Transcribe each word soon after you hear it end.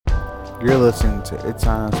You're listening to It's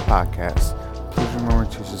On Us Podcast. Please remember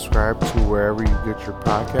to subscribe to wherever you get your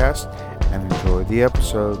podcast and enjoy the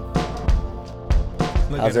episode.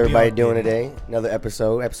 How's everybody doing today? Another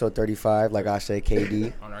episode 35, like I say,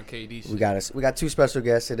 KD. On our KD shit. We got two special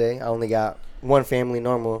guests today. I only got one family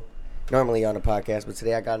normally on the podcast, but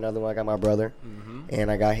today I got another one. I got my brother,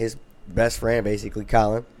 and I got his best friend, basically,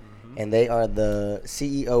 Colin. And they are the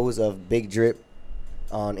CEOs of Big Drip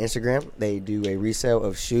on Instagram. They do a resale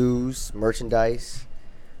of shoes, merchandise,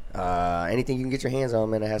 anything you can get your hands on,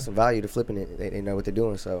 man, that has some value to flipping it. They know what they're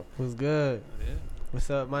doing. So what's good? Yeah. What's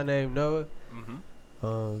up? My name Noah.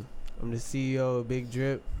 I'm the CEO of Big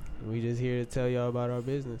Drip. We just here to tell y'all about our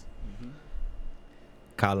business.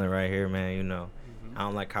 Colin right here, man. You know, I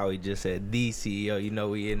don't like how he just said the CEO. You know,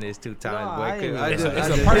 we in this 2 times.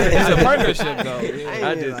 It's a partnership, though.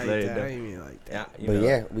 I just like laid that. that. I ain't mean like that.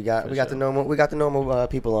 Yeah, we got the normal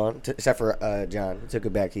people on, except for John. We took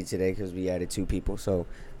it back to today because we added 2 people. So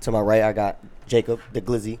to my right, I got Jacob, the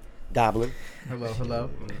Glizzy Goblin. Hello.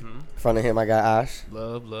 In front of him, I got Ash.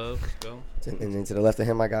 Love, let's go. And then to the left of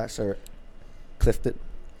him, I got Sir Clifton.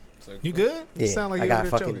 You good? Yeah, You sound like I you're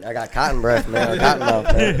got choking. I got cotton breath, man. Cotton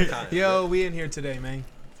mouth, man. Yo, we in here today, man.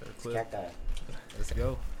 Let's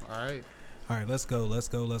go. All right, let's go.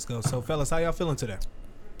 So, fellas, how y'all feeling today?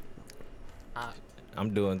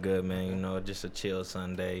 I'm doing good, man. You know, just a chill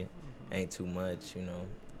Sunday. Ain't too much, you know.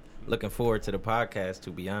 Looking forward to the podcast,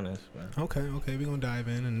 to be honest, man. Okay, we're going to dive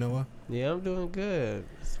in. And Noah? Yeah, I'm doing good.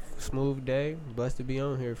 Smooth day. Blessed to be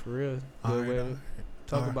on here for real. Good way to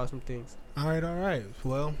talk about some things. All right.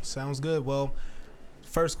 Well, sounds good. Well,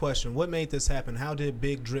 first question, what made this happen? How did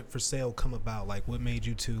Big Drip for Sale come about? Like, what made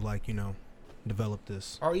you two, develop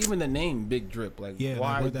this? Or even the name Big Drip. Why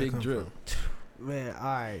where'd that Big come Drip? Man, all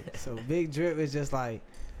right. So Big Drip is just like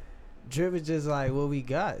what we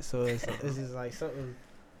got. So it's just like something.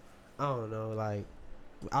 I don't know. Like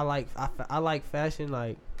I like fashion.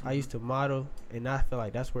 Like I used to model, and I feel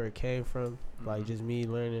like that's where it came from. Like just me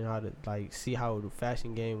learning how to see how the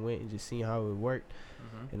fashion game went and just seeing how it worked,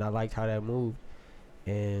 and I liked how that moved.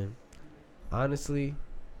 And honestly,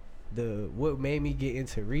 what made me get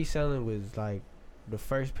into reselling was like the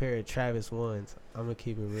first pair of Travis ones. I'm gonna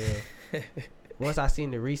keep it real. Once I seen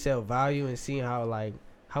the resale value and seeing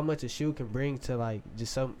how much a shoe can bring to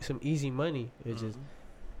just some easy money, it just.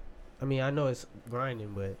 I mean, I know it's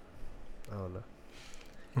grinding, but I don't know.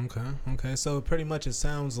 Okay. So pretty much it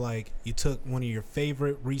sounds like you took one of your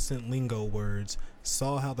favorite recent lingo words,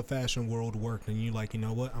 saw how the fashion world worked, and you like, you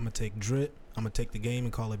know what? I'm going to take Drip. I'm going to take the game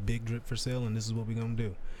and call it Big Drip for Sale, and this is what we're going to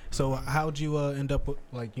do. So how'd you end up,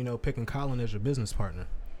 picking Colin as your business partner?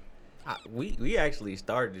 We actually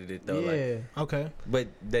started it, though. Yeah. Okay. But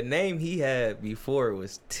the name he had before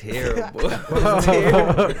was terrible. Man, I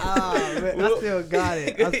still got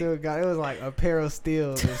it. It was like Apparel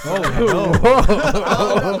Steals.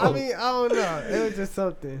 I mean, I don't know. It was just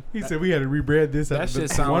something. He said we had to rebrand this That after shit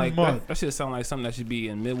sound 1 like month. that shit sound like something that should be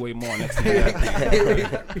in Midway Mall next to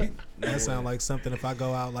that. That sound like something if I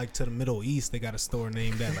go out to the Middle East, they got a store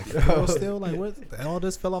named that. Like, Apparel Still? Like, what? All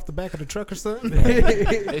this fell off the back of the truck or something?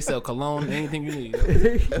 They sell cologne, anything you need.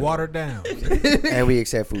 Watered down. And we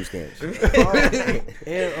accept food stamps.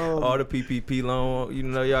 And, All the PPP loan, you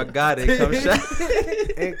know, y'all got it. Come shop.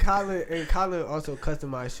 and Colin also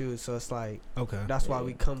customized shoes, so it's like that's why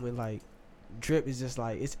we come with Drip is just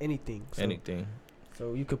it's anything. So, Anything.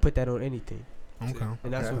 So you could put that on anything. Okay.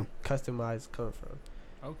 And that's where customized come from.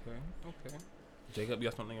 Okay. Jacob, you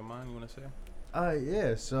got something in mind you want to say?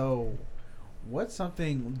 Yeah. So, what's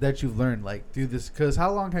something that you've learned through this? Because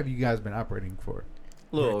how long have you guys been operating for?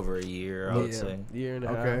 A little over a year, I would say. Year and a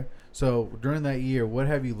half. Okay. So during that year, what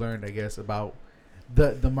have you learned? I guess about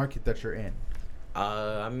the market that you're in.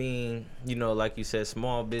 I mean, you know, like you said,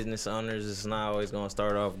 small business owners, it's not always going to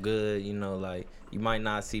start off good. You know, you might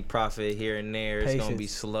not see profit here and there. It's going to be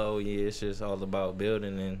slow. Yeah, it's just all about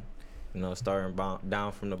building and, you know, starting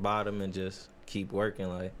down from the bottom and just keep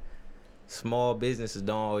working. Small businesses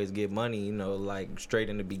don't always get money, you know, straight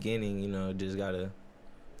in the beginning, you know, just got to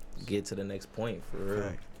get to the next point for real.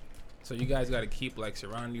 Right. So you guys got to keep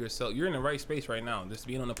surrounding yourself. You're in the right space right now. Just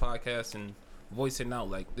being on the podcast and voicing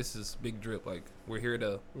out this is Big Drip. We're here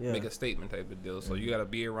to make a statement type of deal. So you got to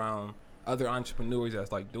be around other entrepreneurs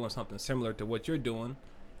that's doing something similar to what you're doing.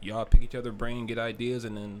 Y'all pick each other brain, get ideas,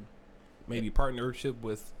 and then maybe partnership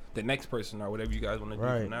with the next person or whatever you guys want to do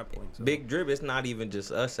from that point. So. Big Drip, it's not even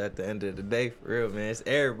just us at the end of the day, for real, man. It's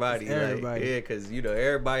everybody. Everybody. Because, you know,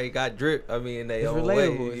 everybody got drip. I mean, they it's own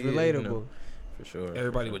relatable. way. It's relatable. You know, for sure.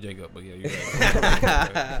 Everybody with Jacob, but yeah, you're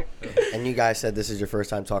right. And you guys said this is your first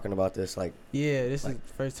time talking about this, Yeah, this is the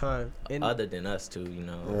first time. And Other than us, too, you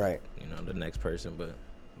know. Right. You the next person. But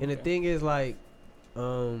and the thing is, like,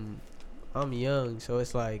 I'm young, so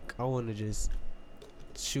it's like I want to just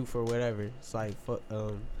shoot for whatever. It's like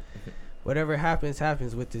whatever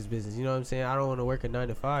happens with this business. You know what I'm saying? I don't want to work a 9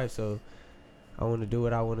 to 5, so I want to do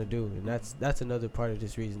what I want to do, and that's another part of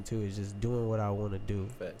this reason too. Is just doing what I want to do,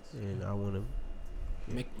 and I want to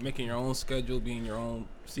making your own schedule, being your own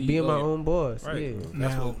CEO, being my own boss. Right. Yeah.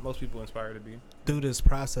 That's Now, what most people aspire to be. Through this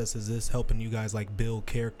process, is this helping you guys like build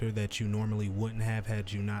character that you normally wouldn't have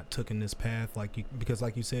had you not taken this path? Because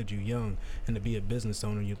like you said, you're young, and to be a business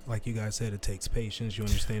owner, like you guys said, it takes patience. You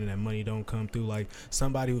understand that money don't come through. Like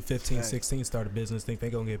somebody who 15, 16 start a business think they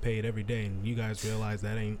gonna get paid every day, and you guys realize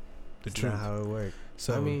that ain't the truth. Not how it works.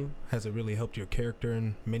 So, I mean, has it really helped your character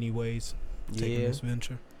in many ways? Taking this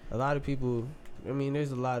venture. A lot of people. I mean,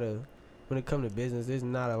 there's a lot of when it comes to business. There's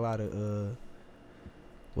not a lot of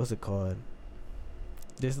what's it called?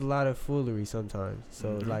 There's a lot of foolery sometimes.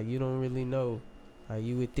 So like you don't really know. Like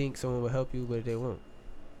you would think someone will help you, but they won't.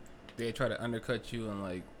 They try to undercut you and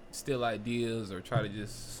like steal ideas or try to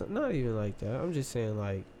just. So, not even like that. I'm just saying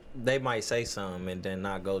like. They might say something and then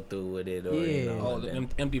not go through with it, or all the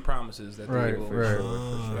empty promises that Right, they will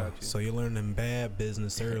right. So you're learning bad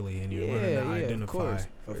business early, and you're learning to identify.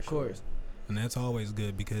 Of course. And that's always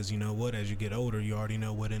good because you know what? As you get older, you already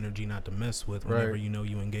know what energy not to mess with whenever you know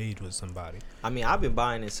you engage with somebody. I mean, I've been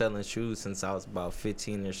buying and selling shoes since I was about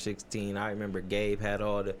 15 or 16. I remember Gabe had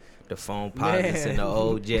all the phone pockets and the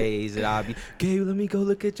OJs, and I'd be, Gabe, let me go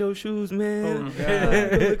look at your shoes, man. Oh,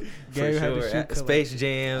 God. For sure. Space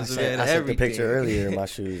Jams, man. I sent the everything. picture earlier of my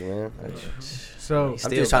shoes, man. So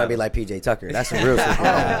I'm just trying to be like PJ Tucker. That's a real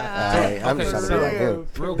superhero. I'm just trying to be like him.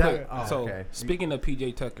 Real quick. Oh, so okay. speaking of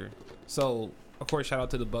PJ Tucker, so of course shout out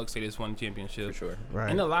to the Bucks. They just won the championship. For sure. Right.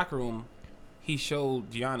 In the locker room, he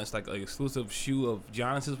showed Giannis like an exclusive shoe of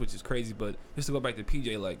Giannis's, which is crazy. But just to go back to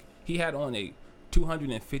PJ, like he had on a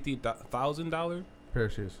 $250,000 pair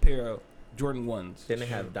of shoes. pair of Jordan 1s. Didn't they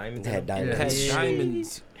have diamonds? They had in them? diamonds. It had Yeah.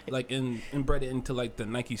 diamonds like embedded into like the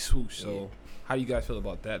Nike swoosh. So how do you guys feel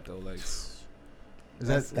about that though? Like Is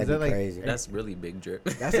That'd that be like crazy. That's really big drip.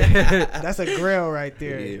 That's a grail right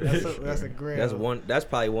there. Yeah. That's a grail. That's one. That's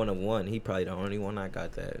probably one of one. He probably the only one I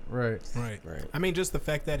got that. right? Right. I mean, just the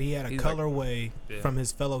fact that he had a He's like- colorway Yeah. from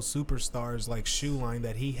his fellow superstars like shoe line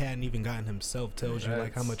that he hadn't even gotten himself tells you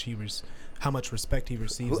like how much respect he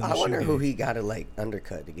receives. In I the wonder shoe who game. he got to like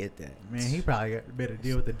undercut to get that. Man, he probably got a better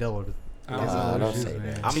deal with the devil. Don't say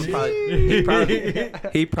that.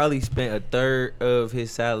 He probably spent a third of his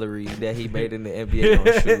salary that he made in the NBA on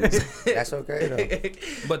shoes. That's okay though.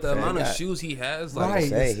 but the Man, amount of God. shoes he has, Like like I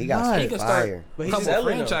say, he got he some can start fire. But a he's couple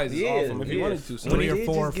selling them. franchises Yeah, off him if he yeah. wanted to. So When Three he or did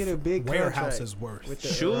four just get a big warehouses contract worth. with the-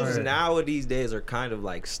 Shoes Right. now these days are kind of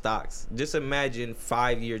like stocks. Just imagine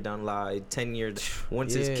 5 years down the line, 10 years.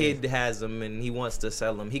 Once his Yeah. kid has them and he wants to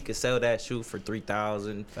sell them, he could sell that shoe for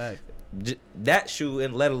 $3,000. Fact. That shoe,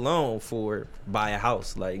 and let alone for buy a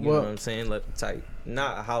house. Like you know Well- what I'm saying? Like type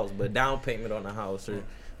not a house, but down payment on a house or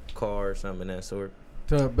car or something of that sort.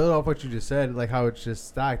 To build off what you just said, like how it's just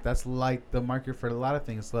stock, that's like the market for a lot of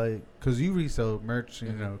things. Like, because you resell merch,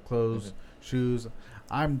 you know, clothes, shoes.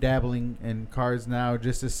 I'm dabbling in cars now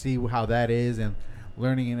just to see how that is and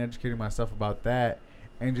learning and educating myself about that.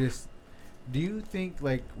 And just, do you think,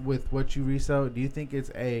 like, with what you resell, do you think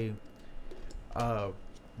it's a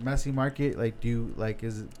messy market? Like,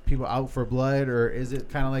 is it people out for blood, or is it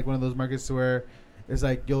kind of like one of those markets where it's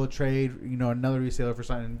like you'll trade, you know, another reseller for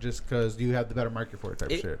something just because you have the better market for it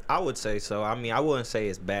type shit? I would say so. I mean, I wouldn't say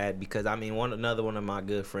it's bad because I mean, another one of my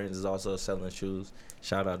good friends is also selling shoes.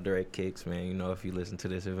 Shout out Derek Kicks, man. You know, if you listen to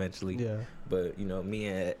this eventually. Yeah. But you know,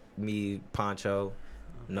 me, Poncho,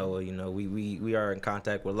 Noah. You know, we are in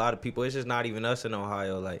contact with a lot of people. It's just not even us in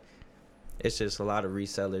Ohio. Like, it's just a lot of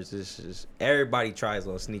resellers. It's just everybody tries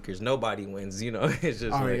on sneakers. Nobody wins. You know, it's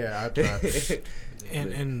just. Oh like, yeah, I try.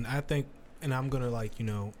 And I think, and I'm gonna like, you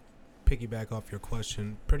know, piggyback off your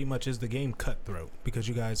question. Pretty much, is the game cutthroat? Because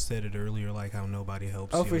you guys said it earlier, like how nobody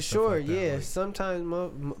helps. Oh, you for and stuff sure. like that. Yeah. Like,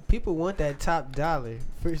 Sometimes people want that top dollar.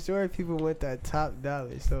 For sure, people want that top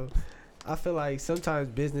dollar. So, I feel like sometimes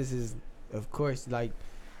business is, of course, like,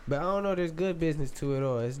 but I don't know. There's good business to it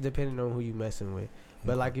all. It's depending on who you messing with.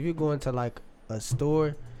 But like, if you go into like a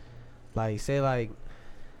store, like say like,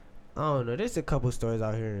 I don't know. There's a couple stores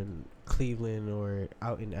out here in Cleveland or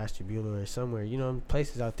out in Ashtabula or somewhere. You know,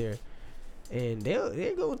 places out there. And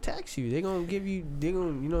they're gonna tax you. They're gonna give you. They're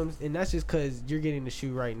gonna, you know, and that's just because you're getting the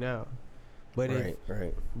shoe right now. But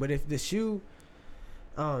Right. but if the shoe,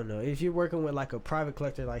 I don't know. If you're working with like a private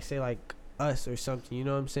collector, like say like us or something, you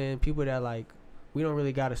know what I'm saying? People that like, we don't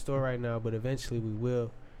really got a store right now, but eventually we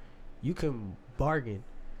will. You can bargain.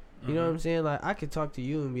 You know what I'm saying? Like, I could talk to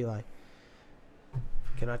you and be like,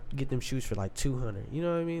 can I get them shoes for like 200? You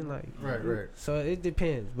know what I mean? Like, Right. So it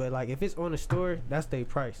depends, but like if it's on the store, that's their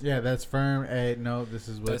price. Yeah, that's firm. Hey, no, this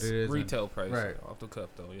is what That's it is. retail price, right. off the cuff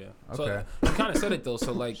though. Yeah. Okay. So you kind of said it though.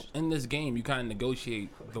 So like in this game, you kind of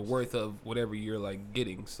negotiate the worth of whatever you're like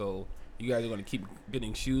getting. So you guys are going to keep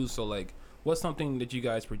getting shoes. So like, what's something that you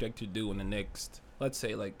guys project to do in the next, let's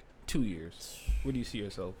say like 2 years? Where do you see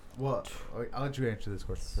yourself? Well, I'll let you answer this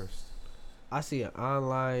question first. I see an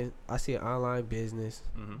online business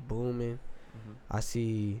booming. I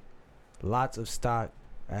see lots of stock,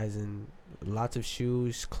 as in lots of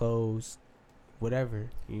shoes, clothes, whatever,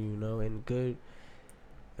 and good.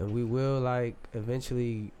 And we will like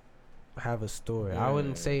eventually have a store. I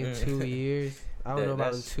wouldn't say in 2 years. I don't know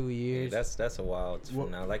about in 2 years. Yeah, that's a while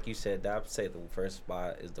from now. Like you said, I'd say the first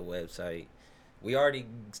spot is the website. We already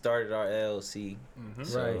started our LLC.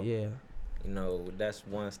 So, right, yeah. That's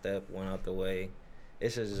one step, one out the way.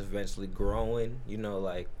 It's just eventually growing,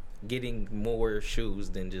 like getting more shoes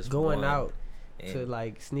than just going one. out to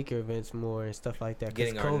like sneaker events more and stuff like that.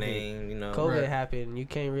 Getting COVID, our name, COVID happened. You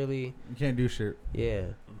can't do shit. Yeah.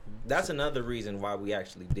 That's another reason why we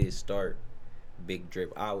actually did start Big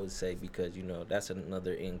Drip, I would say, because that's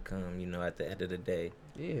another income, at the end of the day.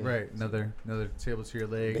 Yeah. Right. Another table to your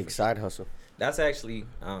leg. Big side hustle. That's actually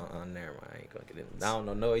never mind. I ain't gonna get in. I don't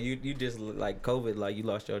know. No, you just like COVID, like you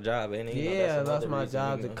lost your job, and I lost my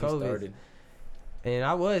job to COVID. And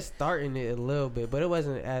I was starting it a little bit, but it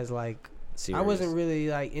wasn't as like serious. I wasn't really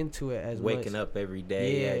like into it as waking much. Up every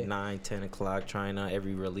day at 9-10 o'clock, trying out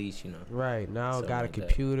every release. Right now, I got a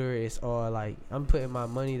computer. It's all like I'm putting my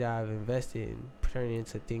money that I've invested and turning it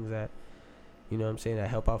into things that, what I'm saying, that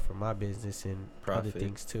help out for my business and other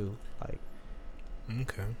things too. Like.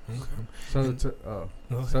 Okay. So to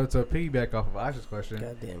piggyback off of Ash's question.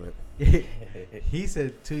 God damn it. He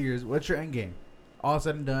said 2 years. What's your end game? All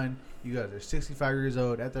said and done, you guys are 65 years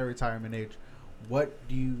old at their retirement age. What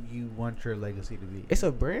do you want your legacy to be? It's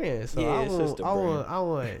a brand. So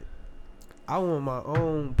I want my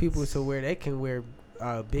own people to where they can wear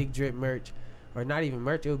Big Drip merch, or not even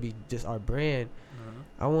merch. It'll be just our brand.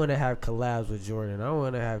 I want to have collabs with Jordan. I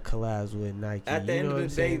want to have collabs with Nike. At the end of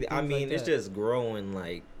the day, I mean, it's just growing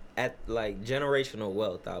at generational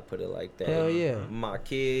wealth. I'll put it like that. Hell yeah. My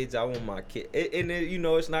kids, I want my kids, and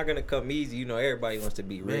it's not gonna come easy. Everybody wants to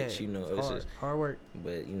be rich. It's just hard work.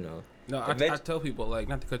 But No, I tell people, like,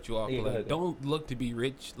 not to cut you off, but like, don't look to be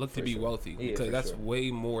rich, look to be wealthy, because that's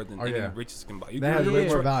way more than any riches can buy. You that has way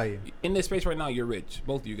more value. In this space right now, you're rich,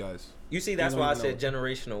 both of you guys. You see, that's why I said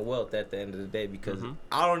generational wealth at the end of the day, because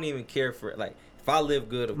I don't even care for, like, if I live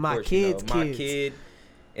good, of my course, kids, my kid,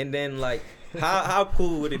 and then, like, how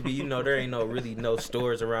cool would it be, there ain't no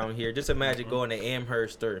stores around here. Just imagine going to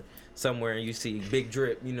Amherst or somewhere and you see Big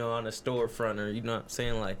Drip, on a storefront, or, you know what I'm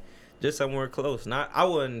saying, like, just somewhere close. I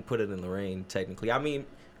wouldn't put it in Lorraine, technically. I mean,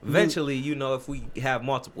 eventually, if we have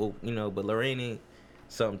multiple, but Lorraine ain't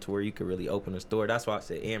something to where you could really open a store. That's why I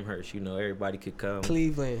said Amherst, everybody could come.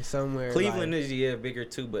 Cleveland, somewhere. Cleveland is, bigger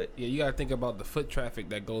too, but... Yeah, you got to think about the foot traffic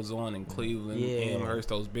that goes on in Cleveland, Amherst,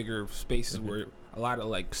 those bigger spaces where a lot of,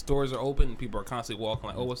 like, stores are open and people are constantly walking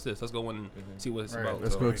like, oh, what's this? Let's go in and see what it's about.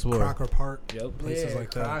 Let's go explore. Crocker Park. Yep. Places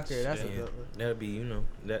like that. Crocker, that's a good one. That'd be,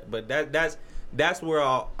 that's where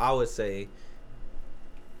I would say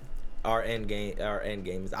our end game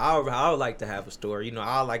is. I would like to have a store.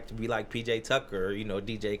 I like to be like PJ Tucker, or,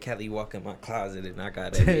 DJ Kelly, walk in my closet and I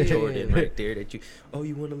got a Jordan right there that you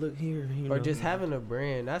want to look here. Or just having a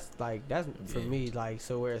brand. That's for me, like,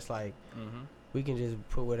 so where it's like we can just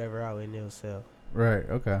put whatever out and they'll sell. Right.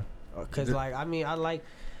 Okay. Cause like I mean I like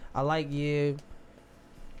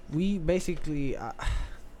we basically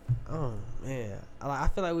oh man I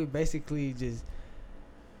feel like we basically just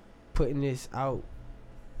putting this out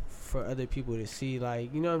for other people to see,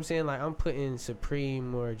 like, you know what I'm saying, like I'm putting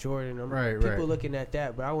Supreme or Jordan, people looking at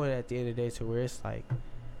that, but I want it at the end of the day to where it's like,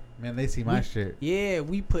 man, they see my shit. Yeah,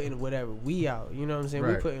 we putting whatever we out, you know what I'm saying,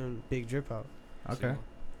 we putting Big Drip out. Okay.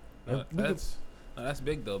 That's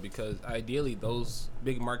big though, because ideally those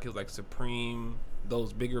big markets like Supreme,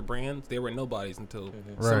 those bigger brands, they were nobodies until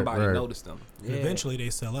somebody noticed them. Yeah. Eventually they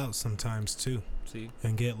sell out sometimes too. See?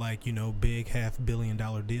 And get like, big $500 million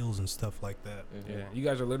deals and stuff like that. Yeah, you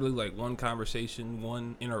guys are literally like one conversation,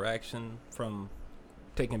 one interaction from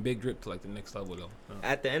taking Big Drip to like the next level though.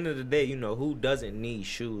 At the end of the day, who doesn't need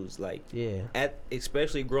shoes? Like,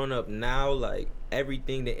 especially growing up now, like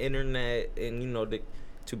everything, the internet, and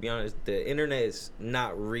to be honest, the internet is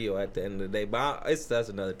not real at the end of the day. But that's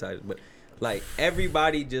another type. But Like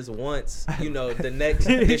everybody just wants,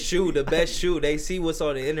 the shoe, the best shoe. They see what's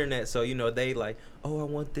on the internet, so they like, oh, I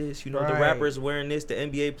want this. The rappers wearing this, the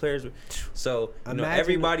NBA players. So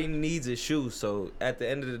everybody needs a shoe. So at the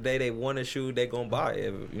end of the day, they want a shoe, they gonna buy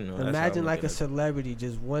it. Imagine like a celebrity,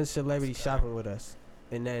 just one celebrity shopping with us,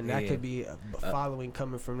 and then that could be a following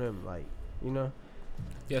coming from them, like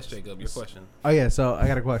Yes, Jacob, your question. Oh yeah, so I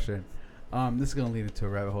got a question. This is gonna lead into a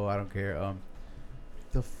rabbit hole. I don't care.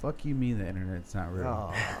 The fuck you mean the internet's not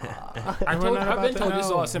real? I've been told this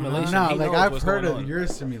is all simulation. No, like I've heard of your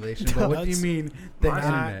simulation, but what do you mean the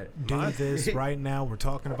internet? Do this right now. We're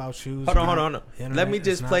talking about shoes. Hold on. Let me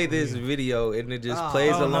just play this video, and it just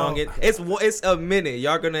plays along. No. It's a minute.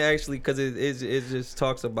 Y'all gonna actually, because it just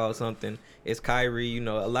talks about something. It's Kyrie.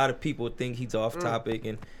 A lot of people think he's off topic,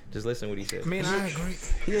 and just listen to what he says. I mean, I agree.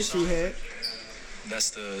 He's a shoehead.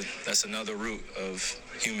 That's another root of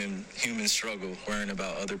human struggle, worrying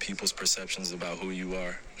about other people's perceptions about who you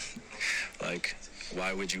are. Like,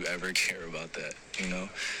 why would you ever care about that,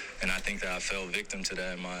 And I think that I fell victim to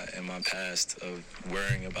that in my past, of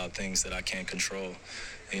worrying about things that I can't control.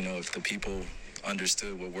 If the people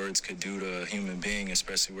understood what words could do to a human being,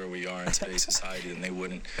 especially where we are in today's society, then they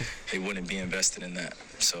wouldn't be invested in that.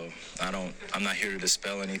 So I'm not here to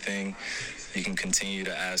dispel anything. You can continue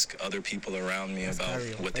to ask other people around me about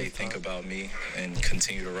what they think about me, and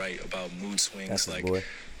continue to write about mood swings.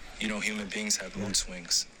 Human beings have mood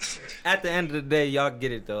swings. At the end of the day, y'all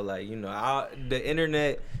get it though. Like, the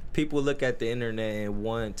internet, people look at the internet and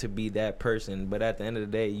want to be that person, but at the end of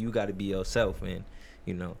the day, you got to be yourself, and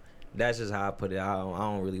that's just how I put it. I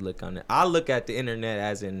don't really look on it. I look at the internet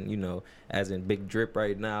as in Big Drip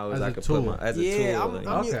right now. As a tool.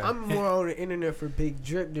 I'm more on the internet for Big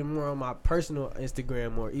Drip than more on my personal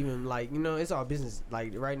Instagram, or even it's all business.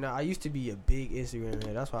 Like right now, I used to be a big Instagram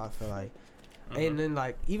head. That's why I feel like. And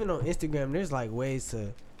then even on Instagram, there's ways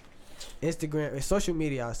to Instagram, social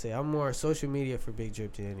media. I say I'm more social media for Big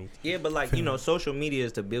Drip than anything. Yeah, but social media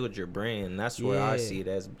is to build your brand. That's where I see it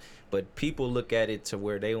as. But people look at it to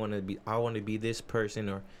where they want to be. I want to be this person,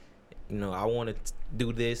 or I want to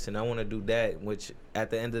do this and I want to do that. Which at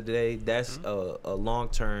the end of the day, that's a long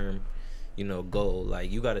term, goal. Like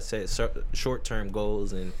you got to set short term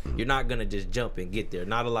goals, and you're not gonna just jump and get there.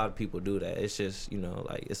 Not a lot of people do that. It's just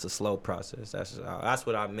it's a slow process. That's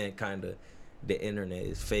what I meant. Kind of, the internet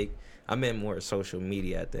is fake. I meant more social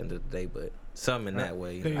media at the end of the day, but something in that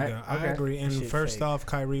way. There you go. I agree. And first off,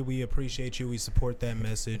 Kyrie, we appreciate you. We support that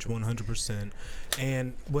message 100%.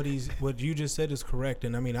 And what you just said is correct.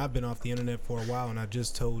 And I mean, I've been off the internet for a while, and I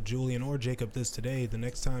just told Julian or Jacob this today. The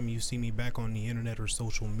next time you see me back on the internet or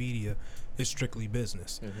social media, it's strictly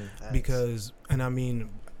business. Mm-hmm. Because, and I mean,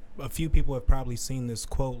 a few people have probably seen this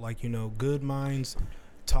quote, good minds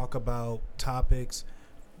talk about topics,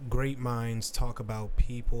 great minds talk about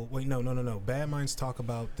people. Wait, no. Bad minds talk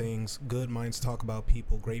about things. Good minds talk about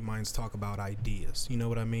people. Great minds talk about ideas. You know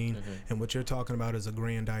what I mean? Mm-hmm. And what you're talking about is a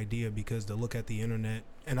grand idea, because to look at the internet,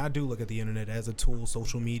 and I do look at the internet as a tool,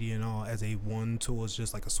 social media and all, as a one tool. Is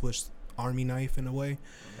just like a Swiss Army knife in a way.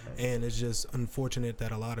 Mm-hmm. And it's just unfortunate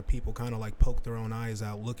that a lot of people kind of poke their own eyes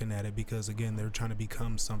out looking at it, because again, they're trying to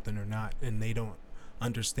become something or not, and they don't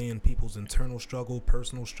understand people's internal struggle,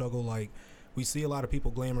 personal struggle. We see a lot of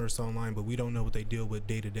people glamorous online, but we don't know what they deal with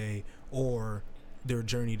day to day, or their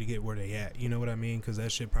journey to get where they at. You know what I mean? Because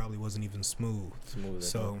that shit probably wasn't even smooth.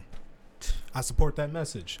 So I support that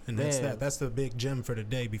message, and that's the big gem for the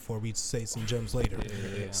day. Before we say some gems later.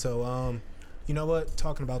 Yeah. So you know what?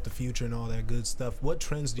 Talking about the future and all that good stuff. What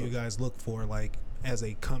trends do you guys look for, as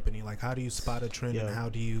a company? How do you spot a trend, and how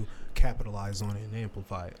do you capitalize on it and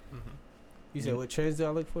amplify it? Mm-hmm. You said what trends do I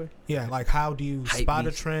look for? Yeah, how do you spot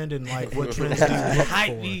a trend, and what trends do you look for?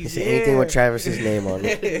 Anything with Travis's name on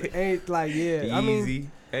it. Ain't Easy, I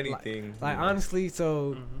mean, anything. Honestly,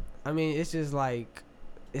 so I mean, it's just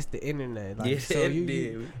it's the internet. So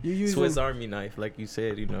you use Swiss Army knife, like you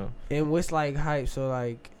said, And what's hype?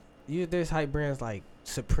 So there's hype brands like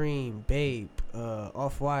Supreme, Bape,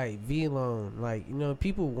 Off-White, V-Lone.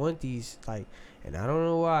 People want these and I don't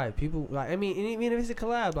know why people I mean, even if it's a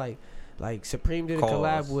collab, like Supreme did a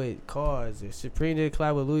collab with Cars, or Supreme did a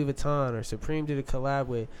collab with Louis Vuitton, or Supreme did a collab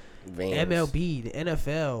with Vans. MLB, the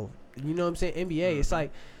NFL. You know what I'm saying? NBA. Mm-hmm.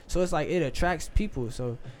 It's it attracts people.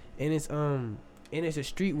 So, and it's a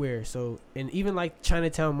streetwear. So, and even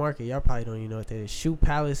Chinatown Market, y'all probably don't even know what that is. Shoe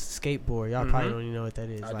Palace skateboard, y'all probably don't even know what that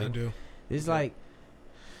is. I do. It's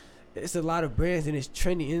it's a lot of brands, and it's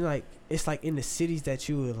trendy, and it's in the cities that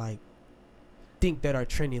you would think that are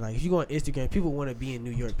trendy. If you go on Instagram, people want to be in New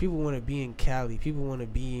York, people want to be in Cali, people want to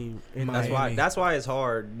be in That's why it's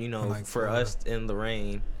hard, for us in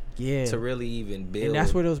Lorraine, Yeah. to really even build. And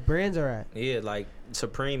that's where those brands are at. Yeah, like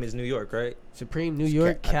Supreme is New York, right? Supreme, New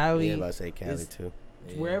York, Cali. Yeah, about to say Cali is- too.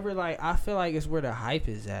 Yeah. Wherever, like, I feel like it's where the hype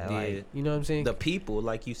is at. Yeah. Like, you know what I'm saying? The people,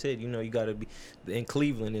 like you said, you know, you gotta be in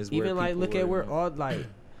Cleveland is where Even like people look at where you know. all like.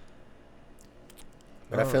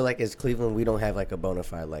 But I feel like as Cleveland, we don't have like a bona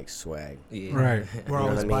fide like swag. Yeah. Right. You We're know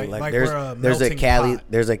always what I mean? like there's we're a there's a melting Cali pot.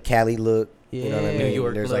 there's a Cali look. Yeah. You know what I mean? New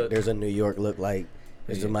York there's look. like there's a New York look, like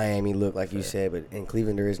there's Yeah. a Miami look, like you Yeah. said. But in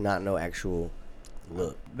Cleveland, there is not no actual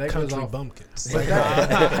look. That goes Country off, bumpkins. But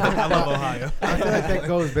I love Ohio. I feel like that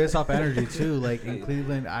goes based off energy too. Like in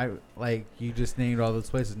Cleveland, like you just named all those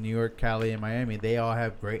places: New York, Cali, and Miami. They all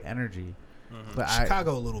have great energy. But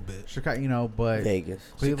Chicago a little bit. Chicago, but Vegas.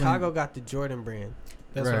 Cleveland, Chicago got the Jordan brand.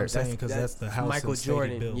 That's what I'm Right. saying because that's the house Michael and stadium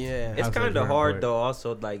Jordan. built. Yeah. It's House kind of of hard Jordan. though.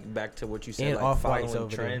 Also, like back to what you said, And like Off-White's following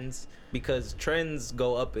over there. trends because trends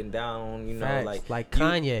go up and down. You know, Facts. like like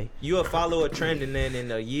Kanye. you'll follow a trend and then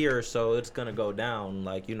in a year or so it's gonna go down.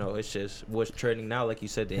 Like you know, it's just what's trending now. Like you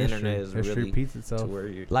said, the internet is history really repeats to itself. where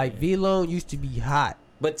you're Like V-Lone used to be hot.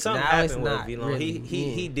 But something Now it's happened with not V-Lone. really,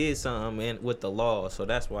 He yeah. did something with the law, so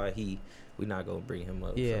that's why we're not gonna bring him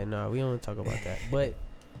up. Yeah, so. no, we don't talk about that. But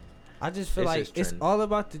I just feel It's like just it's trend. all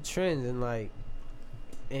about the trends and like,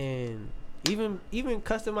 and even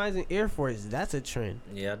customizing Air Force, that's a trend.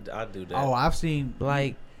 Yeah, I do that. Oh, I've seen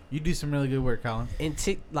Like you do some really good work, Colin.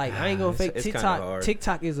 and like I ain't gonna fake It's kinda TikTok. hard.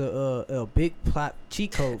 TikTok is a big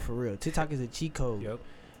cheat code for real. TikTok is a cheat code. Yep.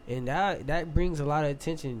 And that brings a lot of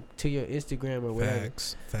attention to your Instagram or whatever.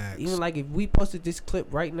 Facts. Even like if we posted this clip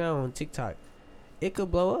right now on TikTok, it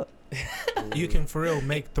could blow up. You can for real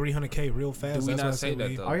make 300K real fast. Do we That's not why I say said that,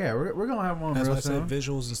 we- though? Oh yeah, we're gonna have one That's real why I said soon.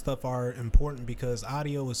 visuals and stuff are important because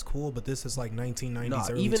audio is cool, but this is like 1990s, Nah,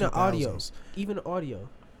 early even 2000s. the audio. Even audio.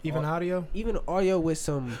 Even audio, Even audio with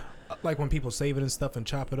some. like when people save it and stuff and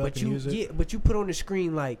chop it up But and use it. but you put on the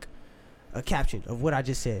screen like a caption of what I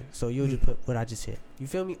just said. So you'll just put what I just said. You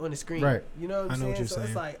feel me on the screen, Right. You know what I'm I know saying? what you're so saying.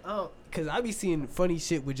 it's like, cause I be seeing funny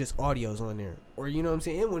shit with just audios on there, or you know what I'm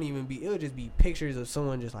saying. It wouldn't even be. It'll just be pictures of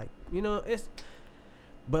someone just like, you know, it's.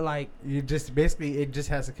 But like, You just basically it just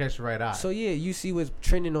has to catch the right eye. so yeah, you see what's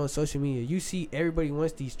trending on social media. You see everybody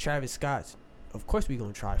wants these Travis Scotts. Of course we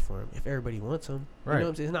gonna try for them if everybody wants them. You Right. know what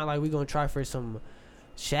I'm saying? It's not like we gonna try for some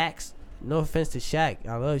Shaqs. No offense to Shaq,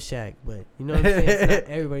 I love Shaq, but you know what I'm saying? It's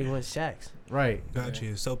not everybody wants Shaqs. right. Got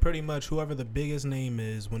you. So pretty much whoever the biggest name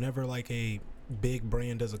is, whenever like a big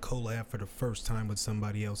brand does a collab for the first time with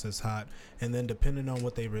somebody else that's hot, and then depending on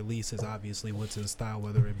what they release is obviously what's in style,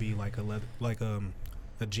 whether it be like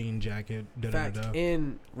a jean jacket. Fact.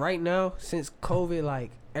 And right now, since COVID,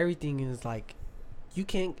 like everything is like, you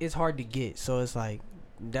can't. It's hard to get. So it's like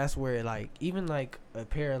that's where like even like a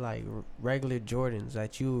pair of like regular Jordans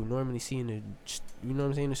that you normally see in the, you know what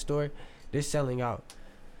I'm saying, the store, they're selling out.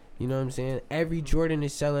 You know what I'm saying? Every Jordan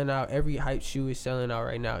is selling out. Every hype shoe is selling out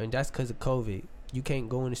right now, and that's because of COVID. You can't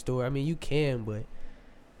go in the store. I mean, you can, but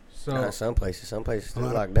So Some places A still lot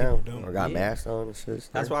of locked people down don't. or got Yeah. masks on and shit.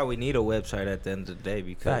 That's why we need a website at the end of the day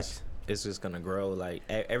because facts. it's just gonna grow. Like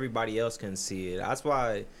everybody else can see it. That's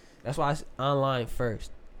why. That's why it's online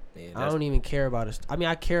first. Yeah, I don't even care about it. I mean,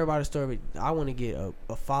 I care about a store, but I want to get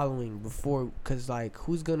a following before, cause like,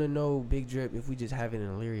 who's gonna know Big Drip if we just have it in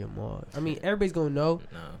Illyria Mall? I mean, everybody's gonna know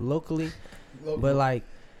No, locally, but like,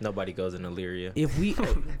 nobody goes in Illyria. if we,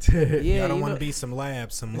 Yeah, yeah, I don't you want know, to be some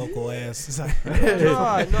labs, some local ass. It's like,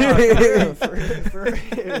 no, for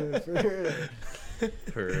real.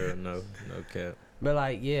 For real, no cap. But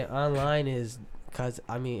like, yeah, online is, cause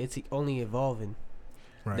I mean, it's only evolving,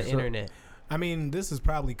 right. the So, internet. I mean, this is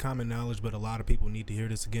probably common knowledge, but a lot of people need to hear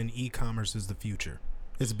this again. E-commerce is the future.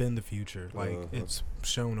 It's been the future. Like, it's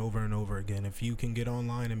shown over and over again. If you can get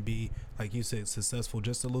online and be, like you said, successful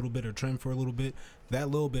just a little bit or trend for a little bit, that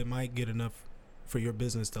little bit might get enough for your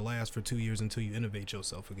business to last for 2 years until you innovate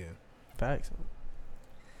yourself again. Facts.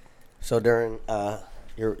 So during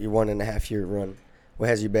your 1.5 year run, what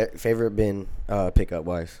has your favorite been pickup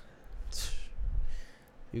wise?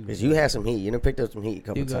 Because you had some heat. You done picked up some heat a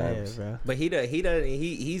couple You go ahead, times. bro. But he doesn't.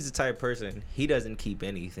 He's the type of person. He doesn't keep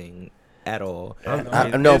anything at all.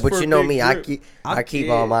 I know, It's but for you know Big me. I Drip. keep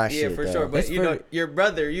all my yeah, shit. for though. sure. But It's you for- know, your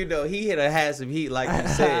brother, you know, he had some heat, like you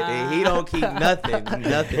said, and he don't keep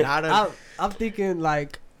nothing. I'm thinking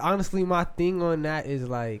like, honestly, my thing on that is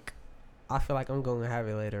like, I feel like I'm gonna have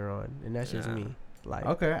it later on, and that's just Nah. me. Like,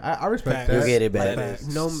 okay, I respect Facts. that. You'll get it That back.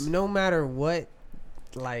 is- no matter what,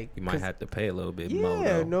 like You might have to pay a little bit yeah, more.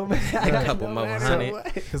 Though. no matter A couple more hundred.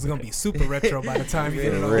 Because it's gonna be super retro by the time you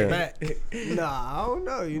get it all real. back. Nah, I don't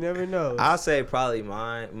know. You never know. I'll say probably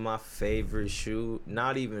my favorite shoe,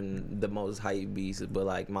 not even the most hype beast, but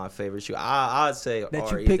like my favorite shoe. I'd say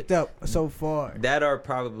that are you picked up so far. that are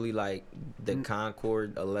probably like the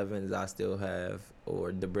Concord 11s I still have,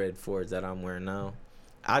 or the Bread 4s that I'm wearing now.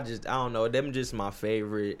 I don't know. Them just my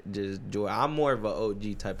favorite. Just joy. I'm more of an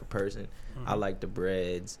OG type of person. I like the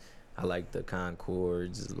Breads. I like the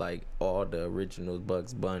Concords. Like all the original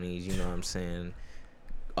Bugs Bunnies. You know what I'm saying?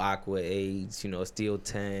 Aqua 8s. You know, Steel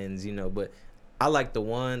 10s. You know, but I like the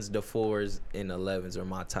 1s, the 4s, and 11s are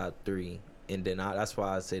my top 3. And then that's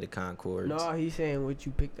why I say the Concords. No, he's saying what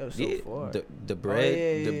you picked up so far. The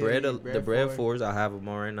bread, the bread forward. 4s I have them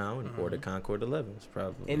all right now, or the Concord 11s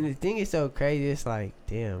probably. And the thing is so crazy. It's like,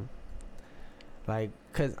 damn. Like,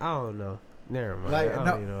 cause I don't know. Never mind. Like, I don't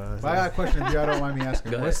no, even know what I was I got a question if you don't mind me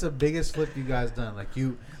asking. Go ahead. What's the biggest flip you guys done? Like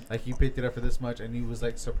you picked it up for this much, and you was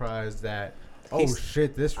like surprised that, oh He's-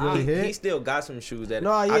 shit, this really he hit. still got some shoes that No,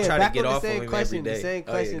 yeah, I try back to get on off the of same him question. every day. The same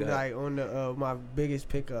Oh, yeah, question, go ahead. like on the my biggest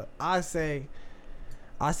pickup. I say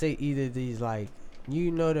either these like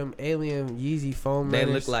them alien Yeezy foam They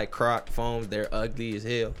runners. look like Croc foams. They're ugly as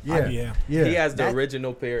hell. Yeah, Yeah. yeah. He has the That-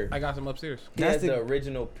 original pair. I got some upstairs. He That's has the- the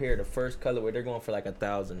original pair, the first colorway. They're going for like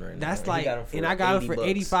 $1,000 right now. That's He like, got 'em for and I like got them for $80.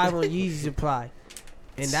 85 on Yeezy Supply,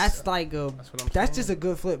 and that's like a That's what I'm that's saying. just a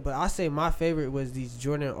good flip. But I say my favorite was these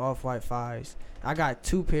Jordan Off-White 5s. I got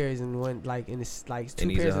 2 pairs in one, like in this, like 2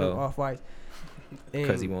 And he's a pairs of hoe. Off-Whites.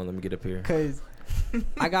 Because he won't let me get a pair. Cause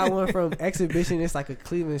I got one from Exhibition. It's like a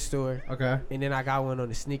Cleveland store, Okay. and then I got one on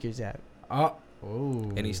the sneakers app. Oh.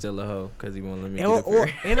 And he's still a hoe because he won't let me And, get a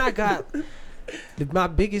pair. and I got my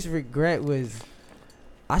biggest regret was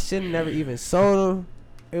I should have never even sold them.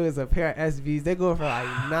 It was a pair of SBs. They going for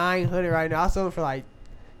like 900 right now. I sold them for like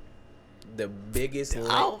The biggest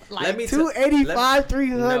like me 285, No,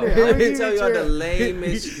 300. let me tell you all the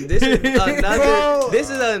lamest. This is another. Bro. This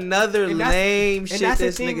is another And that's- lame and shit that's the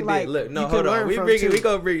this thing, nigga like, did. Look, no, you hold can on. learn We from bring it. too. We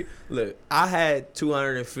gonna bring. Look, I had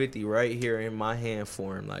 250 right here in my hand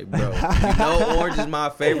for him. Like, bro, you know, orange is my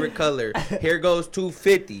favorite color. Here goes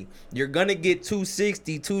 250. You're gonna get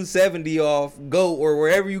 260, 270 off Go or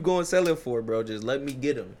wherever you gonna sell it for, bro. Just let me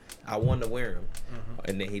get them. I want to wear them.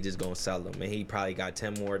 And then he just gonna sell them, and he probably got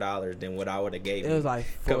 $10 more than what I would have gave It him. was like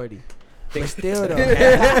 40. Think- But still though,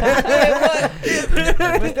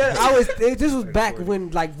 this was back when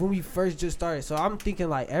we first just started. So I'm thinking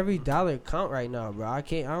like every dollar count right now, bro. I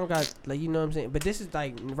don't got like, you know what I'm saying. But this is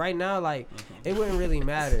like right now, like it wouldn't really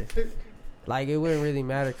matter. Like it wouldn't really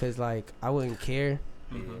matter because like I wouldn't care.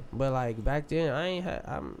 But like back then,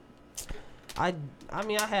 I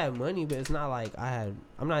mean I had money, but it's not like I'm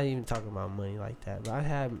not even talking about money like that. But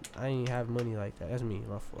I didn't have money like that. That's me,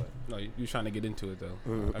 my fault. No, you're trying to get into it though.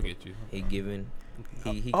 Mhm. I get you. He giving.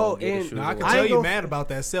 He Oh, gonna get his and- shoes No, I away. can I tell ain't you gonna- mad about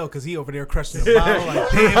that sell because he over there crushing the bottle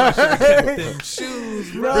like, damn, I should have kept them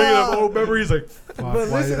shoes, bro. Bringing up old memories like, fuck, But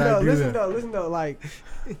why did I do that? listen though, like,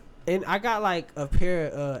 and I got like a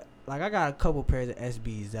pair, like I got a couple pairs of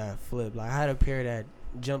SBs that flipped. Like I had a pair that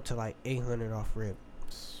jumped to like 800 off rip.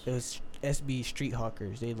 It was SB Street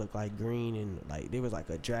Hawkers. They look like green and like there was like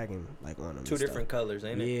a dragon like on them. Two and different colors,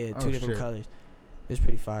 stuff. ain't it? Yeah, Oh, two different shit. colors. It's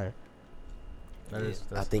pretty fire.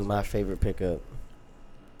 I think my favorite pickup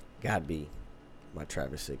gotta be my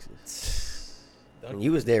Travis 6s. Don't And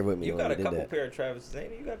you was there with me You when got we a did couple that. pair of Travis,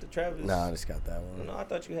 ain't you? You got the Travis. No, I just got that one. No, I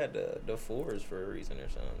thought you had the 4s for a reason or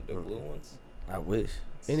something. The blue ones. I wish.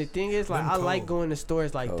 And the thing is, like, Them I like cold. going to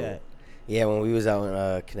stores like Cold. that. Yeah, when we was out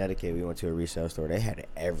in Connecticut, we went to a resale store. They had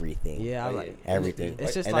everything. Yeah, I Oh, like yeah. Everything.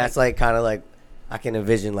 It's just and like that's like kind of like I can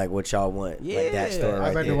envision like what y'all want. Like that Yeah. store I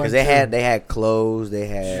right bet there. it Because was they had clothes. They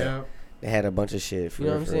had Yeah. they had a bunch of shit. For you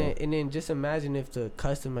know real, what I'm for real. saying? And then just imagine if the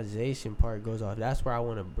customization part goes off. That's where I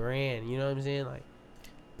want a brand. You know what I'm saying? Like,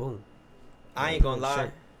 boom. I ain't gonna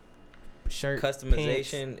lie. Shirt,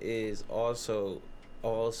 Customization is also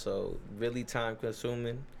really time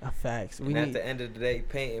consuming. facts. We And at need. the end of the day,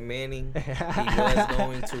 Peyton Manning, he was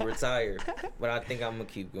going to retire, but I think I'm gonna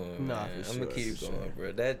keep going. Nah, Man. for I'm gonna sure, keep for going, sure.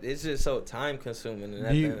 bro. That it's just so time consuming, and,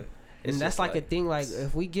 at You- the end, it's And that's just like a thing. Like,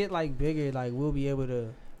 if we get like bigger, like we'll be able to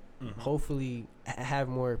Mhm. hopefully have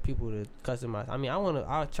more people to customize. I mean,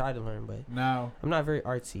 I'll try to learn, but Now, I'm not very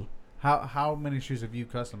artsy. how many shoes have you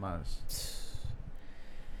customized?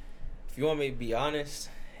 If you want me to be honest,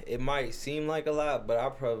 it might seem like a lot, but I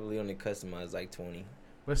probably only customize like 20.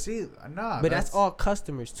 But see, nah. But that's all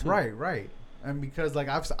customers too. Right. And because like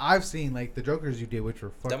I've seen like the Jokers you did, which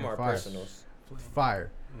were fucking Them are fire. personals.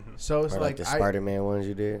 Fire. So it's Or like the Spider-Man ones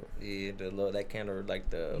you did. Yeah, that kind of like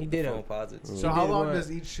the He did phone posits. So how long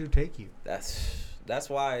does each shoe take you? That's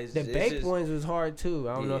why it's baked just, ones was hard too.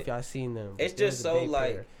 I don't know if y'all seen them. It's just so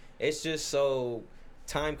like it's just so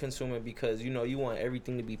time consuming because you want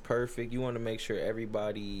everything to be perfect. You want to make sure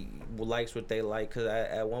everybody likes what they like. Because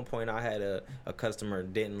at one point I had a customer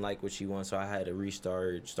didn't like what she wants, so I had to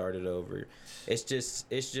start it over. It's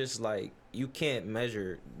just like you can't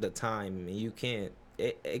measure the time, and you can't.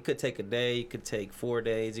 It could take a day. It could take 4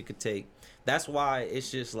 days. It could take. That's why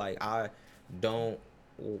it's just like I don't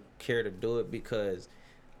care to do it because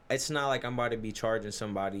it's not like I'm about to be charging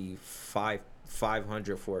somebody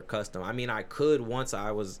 $500 for a custom. I mean, I could once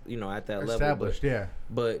I was at that level,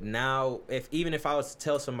 but now even if I was to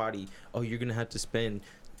tell somebody, oh, you're gonna have to spend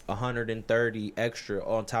 $130 extra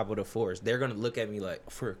on top of the force, they're gonna look at me like,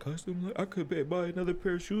 for a custom, like, I could buy another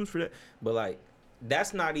pair of shoes for that. But like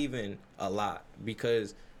that's not even a lot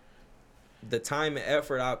because the time and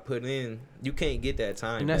effort I put in, you can't get that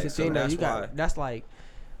time. And that's back. the thing. So that's like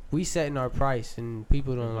we setting our price, and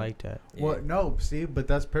people don't like that. Yeah. Well, no, see, but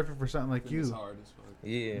that's perfect for something like you. Hard as fuck.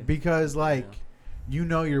 Yeah. Because you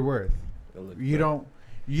know your worth. You don't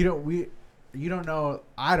know.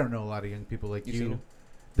 I don't know a lot of young people like you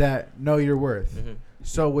that know your worth. Mm-hmm.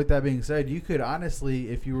 So with that being said, you could honestly,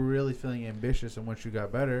 if you were really feeling ambitious and once you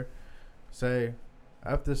got better, say,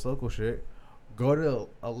 F this local shit. Go to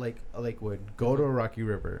a Lakewood. Go to a Rocky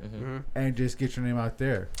River, and just get your name out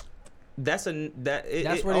there. That's where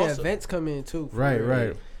the events come in too.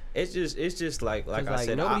 Right. It's just like I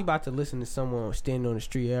said, nobody about to listen to someone standing on the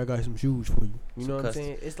street. Hey, I got some shoes for you. You know what I'm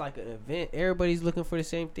saying? It's like an event. Everybody's looking for the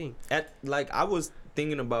same thing. I was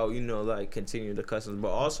thinking about like continuing the customs, but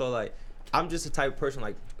also like I'm just the type of person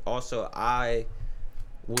like also I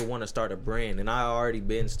would want to start a brand, and I already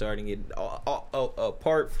been starting it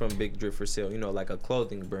apart from Big Drip for Sale. Like a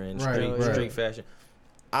clothing brand, street fashion.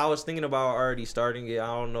 I was thinking about already starting it. I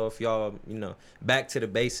don't know if y'all, back to the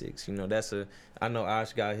basics. I know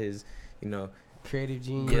Ash got his, creative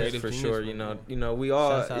genius. Yes, for sure. We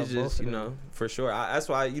all, it's just, for sure. That's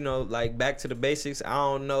why, like back to the basics. I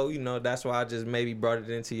don't know, that's why I just maybe brought it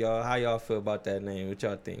into y'all. How y'all feel about that name? What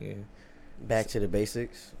y'all think? Back to the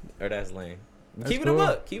basics? Or that's lame. That's Keep cool. it a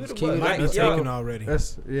buck. Keep it a buck. It might be taken already.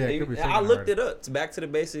 It could be taken I looked already. it up. It's back to the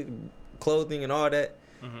basic clothing and all that.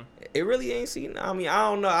 Mm-hmm. It really ain't seen. I mean, I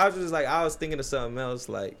don't know. I was just like, I was thinking of something else.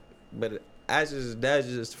 Like, but that's just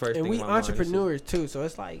the first thing. And we entrepreneurs too, so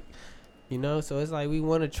it's like, so it's like we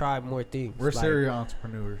want to try more things. We're serial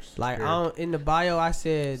entrepreneurs. Like in the bio, I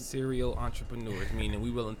said serial entrepreneurs, meaning we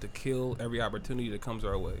willing to kill every opportunity that comes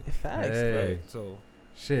our way. Facts. Hey. Right? So.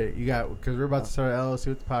 Shit, you got because we're about to start an LLC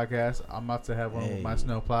with the podcast. I'm about to have one with my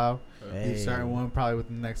snowplow. He's starting one probably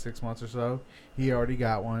within the next 6 months or so. He already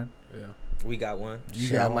got one. Yeah, we got one.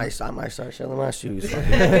 I might start selling my shoes.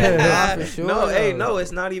 For sure. No,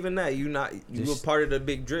 it's not even that. You were part of the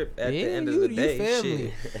Big Drip at the end of the day.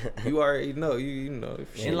 Family. Shit, you already know. You know.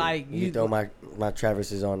 And like you throw my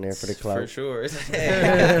Travis's on there for the clout. For sure.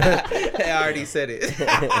 I already said it.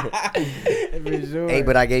 For sure. Hey,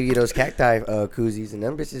 but I gave you those cacti koozies, and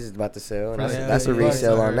them bitches is about to sell. And that's a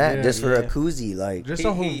resale on that, just for a koozie. Like just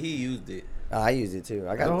he used it. I used it too.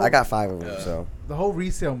 I got 5 of them. So the whole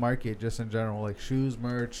resale market, just in general, like shoes,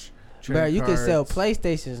 merch. Bro, you can sell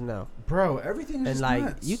PlayStations now. Bro, everything is and just like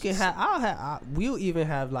nuts. you can have. We'll even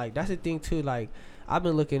have like that's the thing too. Like I've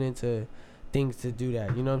been looking into things to do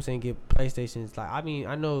that. You know what I'm saying? Get PlayStations. Like I mean,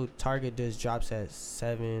 I know Target does drops at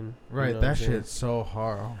 7. Right, you know that shit's so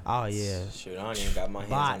hard. Oh yeah. Shoot, I don't even got my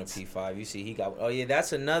hands on the P5. You see, he got. Oh yeah,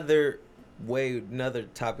 that's another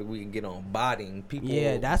topic we can get on. Botting people.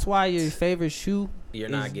 Yeah, that's why your favorite shoe you're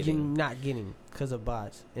not getting because of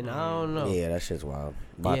bots. And I don't know. Yeah, that shit's wild.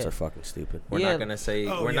 Bots are fucking stupid. We're not gonna say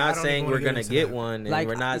we're not saying we're gonna get one, and like,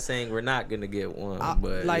 we're not saying we're not gonna get one.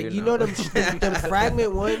 But like them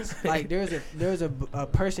fragment ones. Like there's a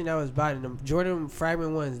person that was buying them Jordan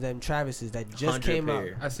fragment ones, them Travis's that just came out.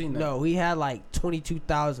 I seen that. No, he had like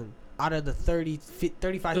 22,000 out of the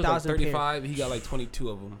 35,000. Like 35. He got like 22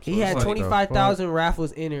 of them. So he had 25,000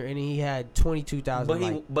 raffles in there, and he had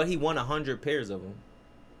 22,000. But he won 100 pairs of them.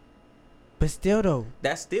 But still though,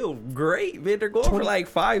 that's still great, man. They're going for like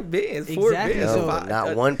 5 bins, 4 exactly. bins. No,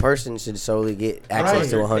 not one person should solely get access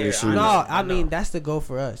to 100 shoes. No, I mean that's the goal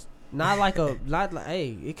for us. Not like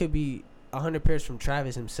hey, it could be 100 pairs from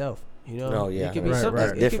Travis himself. You know, no, yeah, it could be something.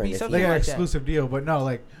 Right. It could be something like like an exclusive deal, but no,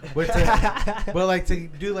 like, but like to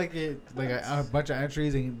do like a bunch of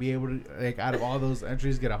entries and be able to like out of all those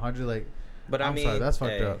entries get 100, like But I'm sorry, that's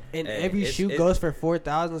fucked up. And every shoe goes for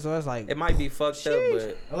 $4,000, so it's like it might be fucked up,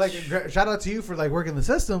 but like shout out to you for like working the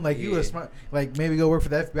system. Like you was smart, like maybe go work for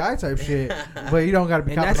the FBI type shit, but you don't got to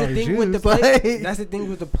be. And that's the thing with the like, that's the thing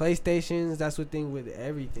with the PlayStations. That's the thing with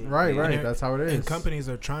everything. Right. That's how it is. And companies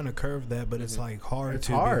are trying to curve that, but it's like hard. It's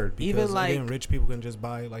hard. Because, even like again, rich people can just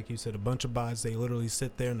buy, like you said, a bunch of bots. They literally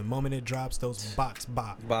sit there, and the moment it drops, those bots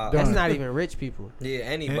bot. That's not even rich people. Yeah,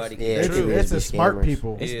 anybody. It's the smart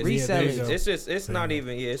people. It's resellers. It's not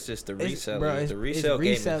even. Yeah, it's just the resellers. The resale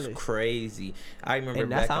game is crazy. I remember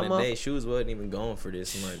back in the day, shoes wasn't even going for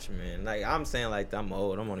this much, man. Like I'm saying, like I'm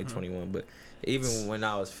old. I'm only 21, but even when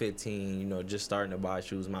I was 15, you know, just starting to buy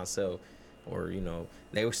shoes myself, or you know,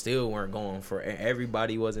 they still weren't going for.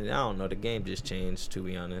 Everybody wasn't. I don't know. The game just changed. To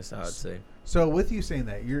be honest, I'd say. So with you saying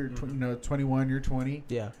that you're 21, you're 20.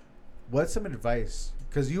 Yeah. What's some advice?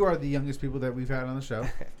 Because you are the youngest people that we've had on the show.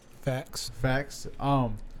 Facts.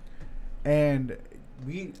 And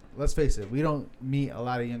let's face it, we don't meet a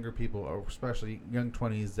lot of younger people, or especially young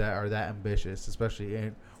 20s that are that ambitious, especially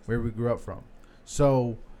in where we grew up from.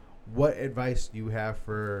 So what advice do you have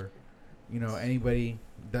for, you know, anybody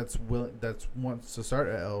that's wants to start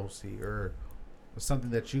an LLC or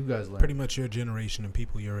something that you guys learned? Pretty much your generation and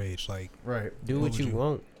people your age, like do what you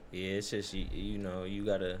want. Yeah, it's just you know, you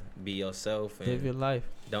gotta be yourself and live your life.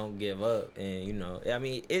 Don't give up, and you know, I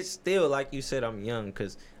mean, it's still like you said. I'm young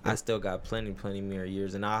because I still got plenty more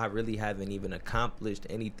years, and I really haven't even accomplished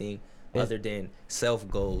anything other than self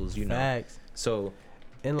goals. You know, facts. So,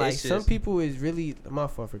 and like some people is really my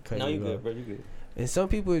fault for cutting. No, you good, good, bro. You good. And some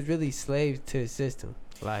people is really slaves to the system.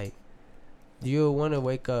 Like you'll want to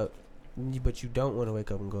wake up, but you don't want to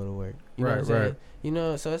wake up and go to work. You know what I'm saying? You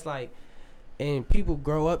know, so it's like. And people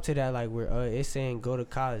grow up to that, like where it's saying go to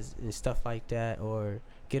college and stuff like that, or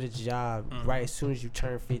get a job right as soon as you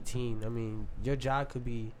turn 15. I mean, your job could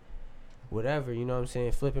be whatever, you know what I'm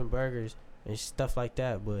saying, flipping burgers and stuff like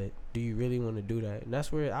that. But do you really want to do that? And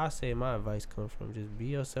that's where I say my advice comes from. Just be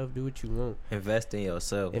yourself, do what you want. Invest in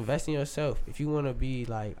yourself. Invest in yourself. If you want to be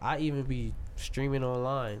like, I even be streaming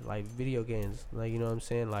online, like video games, like you know what I'm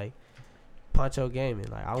saying, like. Poncho Gaming,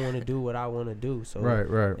 like I want to do what I want to do, so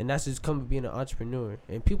right, and that's just come being an entrepreneur.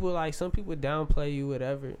 And people like some people downplay you,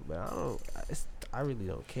 whatever, but I really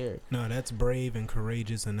don't care. No, that's brave and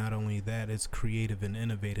courageous, and not only that, it's creative and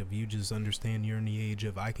innovative. You just understand you're in the age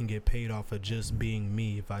of I can get paid off of just being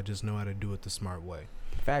me if I just know how to do it the smart way.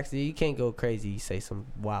 Facts, you can't go crazy. You say some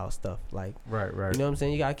wild stuff, like right. You know what I'm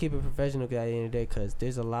saying? You gotta keep it professional at the end of the day, because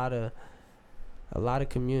there's a lot of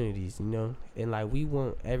communities, you know, and like we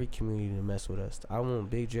want every community to mess with us. I want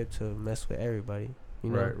Big Drip to mess with everybody, you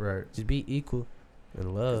know. Right. Just be equal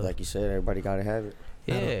and love. Like you said, everybody gotta have it.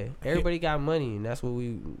 Yeah, everybody got money, and that's what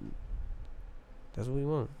we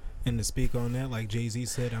want. And to speak on that, like Jay-Z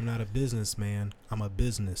said, I'm not a businessman. I'm a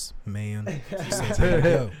business man. So there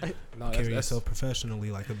you go. Carry yourself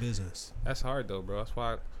professionally like a business. That's hard though, bro. That's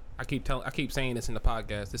why. I keep saying this in the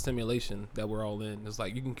podcast. The simulation that we're all in is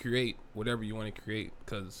like you can create whatever you want to create,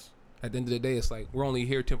 because at the end of the day, it's like we're only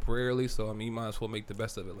here temporarily. So I mean, you might as well make the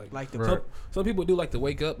best of it. Some people do like to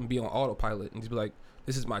wake up and be on autopilot and just be like,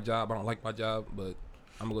 "This is my job. I don't like my job, but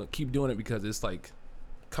I'm gonna keep doing it because it's like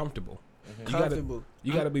comfortable."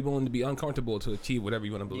 You gotta be willing to be uncomfortable to achieve whatever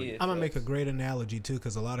you want to believe. Yeah, I'm gonna make a great analogy too,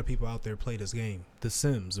 because a lot of people out there play this game, The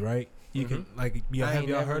Sims, right? You can have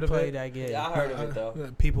y'all heard of it? That game. Yeah, I heard of it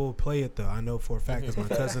though. People play it though. I know for a fact because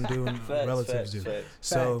my cousin do and relatives do.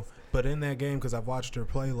 So, but in that game, because I've watched her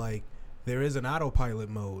play, like there is an autopilot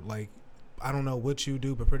mode. Like I don't know what you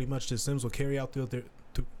do, but pretty much the Sims will carry out through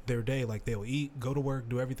their day. Like they'll eat, go to work,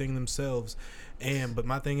 do everything themselves. But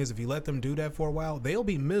my thing is, if you let them do that for a while, they'll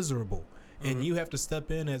be miserable. And you have to step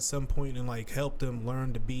in at some point and like help them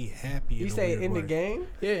learn to be happy. You say in the game?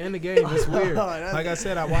 Yeah, in the game. It's weird. Like I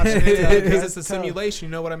said, I watched it because it's a simulation.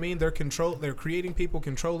 You know what I mean? They're creating people,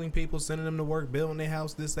 controlling people, sending them to work, building their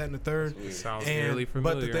house, this, that, and the third. It sounds really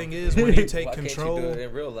familiar. But the thing is, when you take control, can't you do it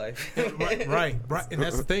in real life? right. And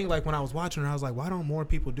that's the thing. Like when I was watching her, I was like, why don't more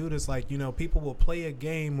people do this? Like, you know, people will play a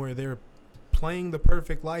game where they're playing the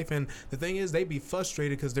perfect life, and the thing is they be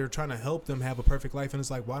frustrated because they're trying to help them have a perfect life, and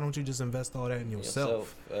it's like, why don't you just invest all that in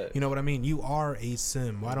yourself? You know what I mean? You are a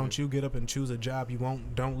sim. Why don't you get up and choose a job you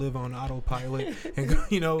want? Don't live on autopilot and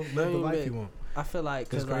you know, live the life you want. I feel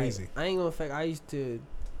like it's crazy. Like, I ain't gonna fake. I used to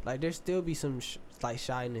like there still be some like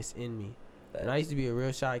shyness in me, and I used to be a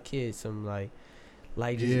real shy kid. Some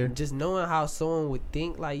like just knowing how someone would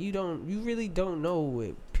think. Like you really don't know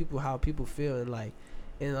what how people feel, and like.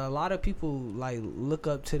 And a lot of people like look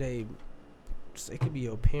up to it could be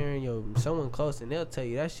your parent, someone close, and they'll tell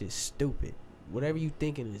you that shit's stupid. Whatever you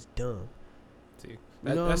thinking is dumb. See,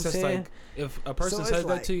 You know that's what I'm just saying? like if a person So says it's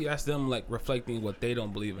that like- to you, that's them like reflecting what they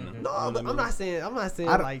don't believe in. No, You know what but I mean? I'm not saying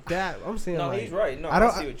I don't- like that. I'm saying No, like, he's right. No, I I,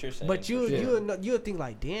 don't- see what you're saying. but for sure. you'll think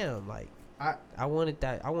like, damn, like I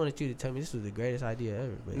wanted you to tell me this was the greatest idea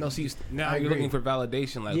ever. But No, see, now I you're agree. looking for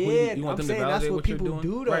validation. Like, Yeah, you want I'm them to saying validate that's what what you're people doing.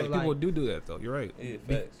 do, though, Right, people like- do that though. You're right. Yeah,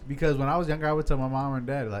 facts. Because when I was younger, I would tell my mom and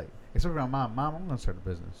dad, like, especially my mom, I'm gonna start a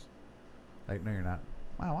business. Like, no, you're not.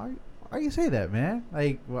 Mom, why you say that, man?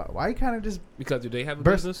 Like, why you kind of just Because do they have a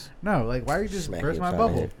burst? business? No, like, why you just Smack burst you my upside the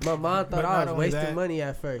bubble? head. my mom But thought not I was only wasting that- money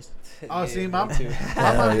at first. Oh, see, me mom, too.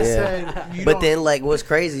 my mom just yeah. said, you But don't- then, like, what's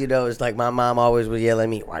crazy though is like my mom always would yell at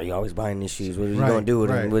me, "Why are you always buying these shoes? What are you Right, gonna do with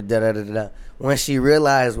right. them?" With da da da da. When she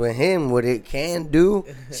realized with him what it can do,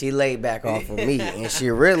 she laid back off of me, and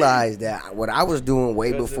she realized that what I was doing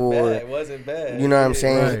way before, It wasn't bad. you know what I'm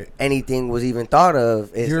saying, Right. anything was even thought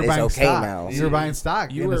of, is you're buying okay stock. now. You're buying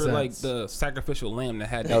stock. You in a were like sense. the sacrificial lamb that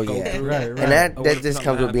had to Oh, go yeah. through. Right, right. And that Or that something just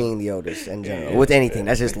comes with happened. being the oldest in general. Yeah. With anything,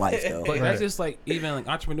 that's just life though. But Right. that's just like even like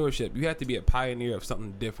entrepreneurship. You have to be a pioneer of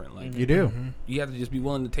something different. Like You do. you have to just be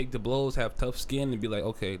willing to take the blows, have tough skin, and be like,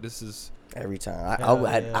 okay, this is. Every time, Hell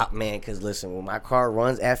yeah. man, because listen, when my car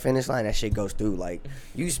runs at finish line, that shit goes through. Like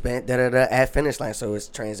you spent da da da at finish line, so it's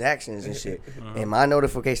transactions and shit, and my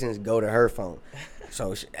notifications go to her phone.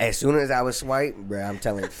 So as soon as I was swipe, bruh, I'm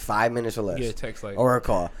telling you, 5 minutes or You less, get a text like, or a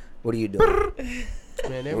call. What are you doing?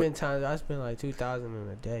 Man, there been times I spent like 2,000 in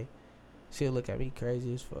a day. She'll look at me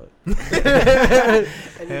crazy as fuck. And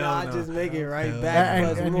you know, Hell I no. just make it right Hell back. And,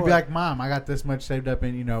 plus and you'd more. be like, Mom, I got this much saved up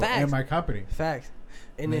in, Facts. in my company. Facts.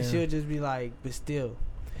 And then Man. she'll just be like, but still.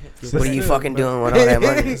 What are you fucking doing with all that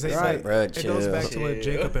money? It's It's like- like, bruh, It chill. goes back to what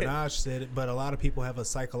Chill. Jacob and Ash said, but a lot of people have a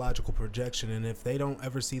psychological projection, and if they don't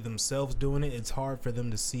ever see themselves doing it, it's hard for them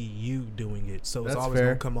to see you doing it. So it's That's always fair.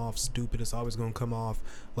 going to come off stupid. It's always going to come off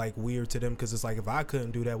like weird to them because it's like, if I couldn't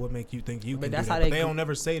do that, what make you think you But can do that's that? how But they they gr- don't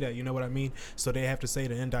never say that, you know what I mean? So they have to say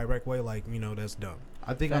it in an indirect way, like, that's dumb.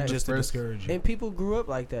 I think I'm Facts. Just just to first. discourage you. And people grew up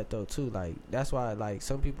like that though too. Like that's why like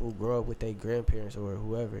some people grow up with their grandparents or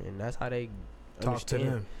whoever, and that's how they Talk to understand.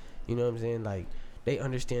 them. You know what I'm saying? Like they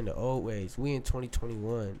understand the old ways. We in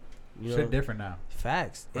 2021. You know, Shit different now.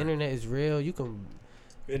 facts. Internet is real. You can.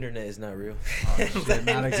 Internet is not real. Oh, shit,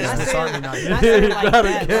 not again. Not Sorry, saying- not not saying like Not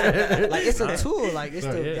that, again. like it's a tool. Like it's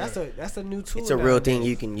Sorry, the, yeah. that's a new tool. It's a real nowadays. thing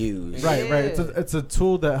you can use. Right, right. It's Yeah. it's a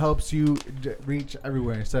tool that helps you reach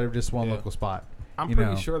everywhere instead of just one Yeah. local spot. I'm you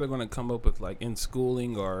pretty know. sure they're going to come up with like in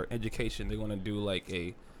schooling or education, they're going to do like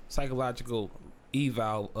a psychological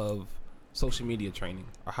eval of social media training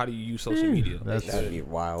or how do you use social media. That's That'd be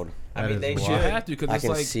wild. I That mean, is they But should. you have to because I it's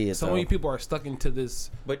can like see it, so many though. people are stuck into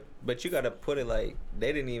this. But you gotta put it like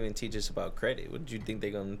they didn't even teach us about credit. What do you think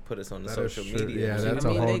they're gonna put us on the That is social true. media? Yeah, You that's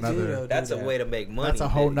know a what I whole mean? they do, nother- though, do That's a that. way to make money. That's a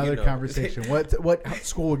whole that, nother you know. conversation. What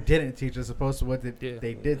school didn't teach us opposed to what Yeah.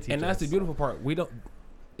 they did teach And that's us. the beautiful part. We don't.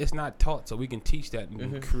 It's not taught, so we can teach that and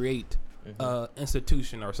Mhm. create Mhm.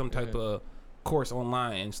 institution or some type Mhm. of course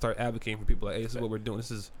online and start advocating for people. Like, hey, this is what we're doing.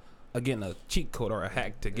 This is again a cheat code or a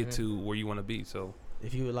hack to get Mhm. to where you want to be. So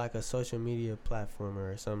If you were like a social media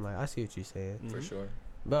platformer or something like, I see what you're saying. For sure.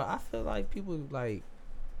 But I feel like people like,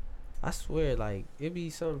 I swear like it be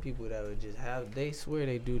some people that would just have. They swear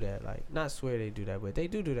they do that. Like not swear they do that, but they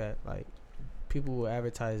do that. Like people will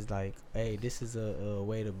advertise like, hey, this is a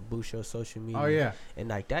way to boost your social media. Oh yeah. And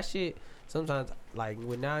like that shit, sometimes like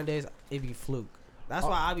with nowadays it be fluke. That's Oh.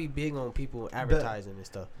 why I be big on people advertising and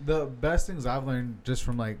stuff. The best things I've learned just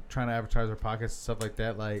from like trying to advertise our podcasts and stuff like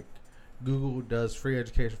that, like Google does free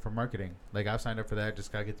education for marketing. Like I've signed up for that,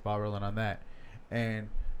 just gotta get the ball rolling on that. And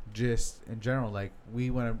just in general, like we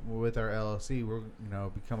want to with our LLC, we're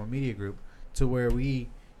become a media group to where we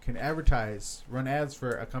can advertise, run ads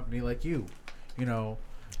for a company like you,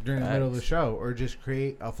 during the middle of the Facts. show, or just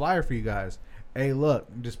create a flyer for you guys. Hey, look,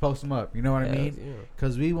 just post them up. You know what I Hells mean? yeah.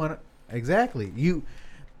 Because we want exactly you.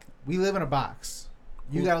 We live in a box.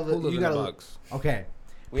 You Who- gotta who live. live You in a gotta box. Okay.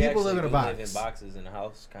 We People actually live in a do box. live in boxes in the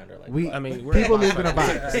house, kind of like. We- I mean, we're People a box live in a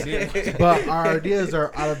box. idea. But our ideas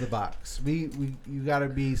are out of the box. You got to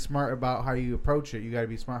be smart about how you approach it. You got to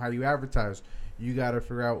be smart how you advertise. You got to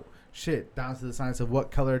figure out shit down to the science of what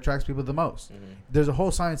color attracts people the most. Mhm. There's a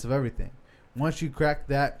whole science of everything. Once you crack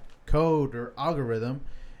that code or algorithm,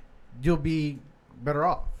 you'll be better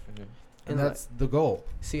off. Mhm. And And that's the goal.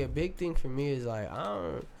 See, a big thing for me is like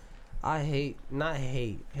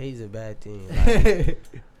hate's a bad thing. Like,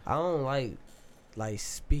 I don't like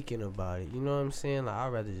speaking about it. You know what I'm saying? Like I'd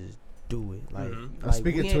rather just do it. Like, Mhm.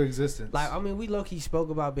 Speak we it to ain't- existence. Like I mean, we low key spoke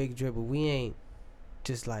about Big Drip, but we ain't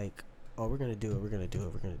just like, oh, we're gonna do it.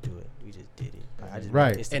 We just did it. Like, I just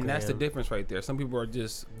Right. made And that's the Instagram. difference right there. Some people are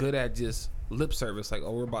just good at just lip service, like,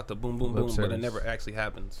 oh, we're about to boom, boom, boom, but it never actually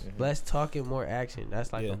happens. Less talking, more action.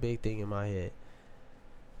 That's like Yeah. a big thing in my head.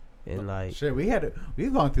 And like Shit,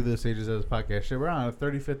 we've gone through those stages of this podcast. Shit, we're on a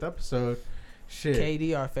 35th episode. Shit,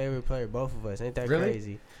 KD, our favorite player, both of us. Ain't that Really?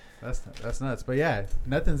 crazy? that's nuts. But yeah,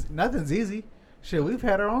 nothing's easy. Shit, we've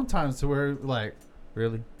had our own times to where like,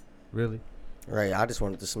 really. Right. I just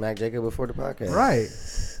wanted to smack Jacob before the podcast. Right.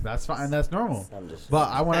 That's fine. That's normal. I'm just. But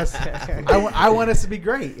I want us. I want us to be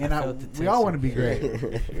great, and I felt the we all tension. want to be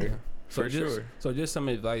great. So For just, sure. So just some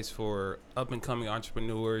advice for up and coming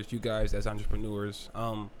entrepreneurs, you guys as entrepreneurs.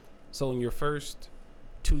 So in your first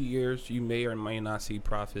 2 years, you may or may not see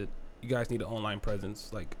profit. You guys need an online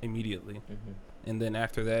presence like immediately, Mm-hmm. and then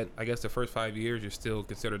after that, I guess the first 5 years, you're still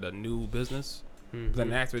considered a new business. Mhm.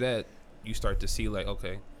 Then after that, you start to see like,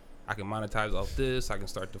 okay, I can monetize off this. I can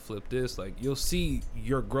start to flip this. Like you'll see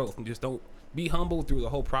your growth, and just don't be humble through the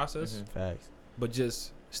whole process, Mhm. Facts. but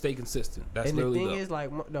just stay consistent. That's And the literally thing is, like,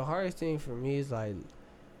 the hardest thing for me is like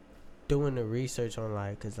doing the research on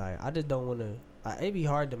like, cause like I just don't want to. Like, it'd be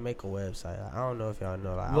hard to make a website. Like, I don't know if y'all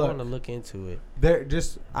know. Like, Look. I want to look into it. They're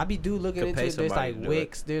just I be looking Could into pay it. There's somebody like to do it.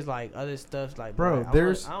 Wix. There's like other stuff. Like, Bro, like,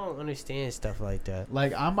 there's- I don't understand stuff like that.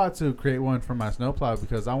 like I'm about to create one for my snowplow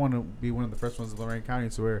because I want to be one of the first ones in Lorain County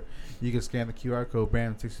to where you can scan the QR code,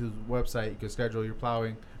 bam, takes you to the website. You can schedule your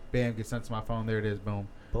plowing, bam, gets sent to my phone. There it is, boom.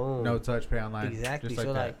 Boom. No touch, pay online. Exactly. Just like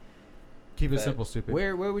So that. like, Keep it Fact. simple, stupid.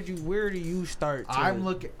 where do you start? To, I'm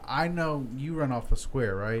looking. I know you run off of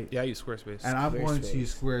Square, right? yeah, I use Squarespace. And I'm going to Squarespace.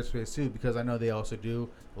 use Squarespace too because I know they also do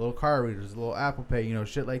little car readers, little Apple Pay,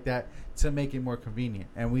 shit like that to make it more convenient.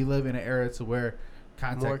 And we live in an era to where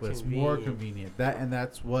contactless, more convenient.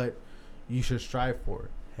 That's what you should strive for.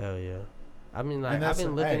 Hell yeah. I mean, like And I've that's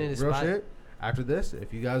been looking into real spot. shit. After this,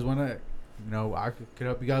 if you guys want to, I could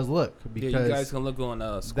help you guys look because Yeah, you guys can look on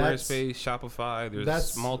Squarespace, Shopify. There's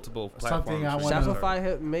that's multiple something platforms. I for wanna- you to start. Shopify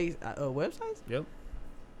help make websites. Yep.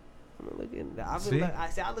 I'm gonna look into that. I've See? been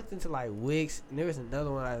I looked into like Wix, and there was another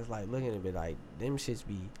one I was like looking at, but like them shits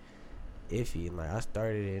be iffy, and like I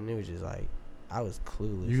started it, and it was just like I was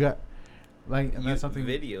clueless. you got and that's something.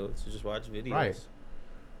 Videos. Just watch videos. Right.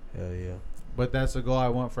 Hell yeah. But that's a goal I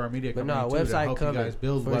want for our media But company no, too, to website help you coming, guys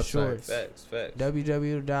build for websites. sure. Facts.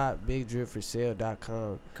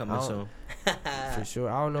 www.bigdripforsale.com Coming I soon. for sure.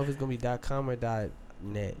 I don't know if it's gonna be .com or .net.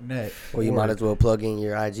 Net. Well, you might as well plug in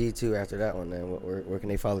your IG too after that one. Then where can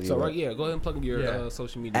they follow you? So at? right, yeah, go ahead and plug in your Yeah.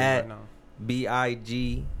 social media At right now.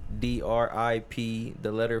 BIGDRIP,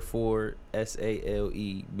 the letter 4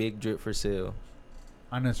 SALE, Big Drip for Sale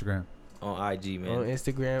On Instagram. on IG, man. On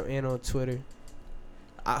Instagram and on Twitter.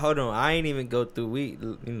 Hold on, I ain't even go through. We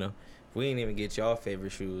ain't even get y'all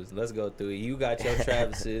favorite shoes. Let's go through it. You got your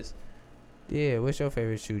Travis's. Yeah, what's your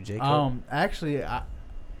favorite shoe, Jacob? Actually, the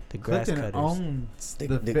grass Clifton cutters. owns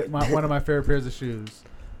The- one of my favorite pairs of shoes.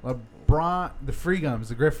 LeBron, the free gums,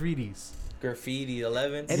 the graffitis. Graffiti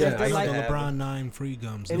 11. And Yeah, if I they're got like, the have LeBron it. 9 free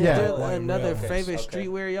gums. and Yeah. is there White another rail. favorite Okay.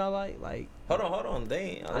 streetwear y'all like? Hold on. They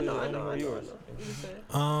ain't. I know. yours.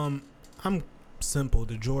 I'm simple.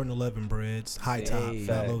 The Jordan 11 breads, high top, Hey.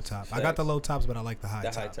 not low Facts, top. I got the facts. low tops, but I like the high The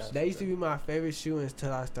high tops. tops. That used to be my favorite shoe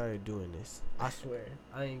until I started doing this. I swear.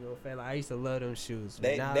 I ain't gonna fail. Like, I used to love them shoes.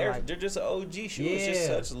 But now, They're like, just an OG shoe. It's Yeah. just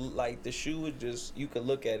such like the shoe is just you could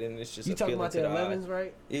look at it and it's just you talking appealing about to the the 11s, eye.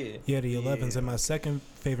 right? Yeah. Yeah, the 11s. Yeah. And my second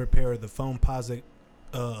favorite pair are the Foam Posit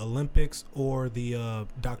Olympics or the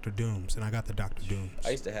Dr. Dooms. And I got the Dr. Dooms.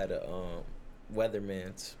 I used to have a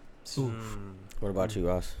Weatherman's. What about you,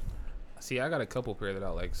 Ross? See, I got a couple pair that I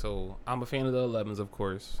like. So I'm a fan of the 11s, of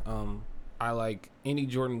course. I like any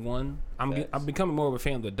Jordan 1. Facts. I'm becoming more of a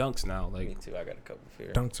fan of the Dunks now. Me Like too. I got a couple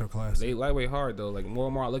pairs. Dunks are classic. they lightweight hard though. Like more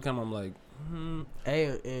and more I look at them, I'm like,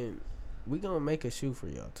 Hey, and we gonna make a shoe for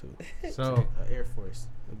y'all too. So, A Air Force,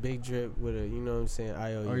 a big drip with a, you know what I'm saying,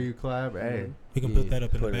 IOU. are you collab? Hey, We can Yeah. put that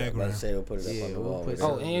up in Put the it up. Let's background. say we'll put it up Yeah, on the we'll wall. put with it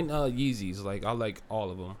it. oh, and Yeezys. Like I like all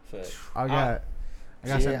of them. Facts. I got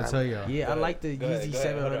something to tell y'all. Yeah, Go I ahead. like the Go ahead, Yeezy go ahead.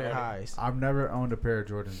 700 Hold on. highs. I've never owned a pair of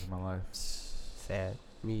Jordans in my life. Sad.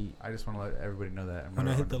 Me. I just want to let everybody know that. I've When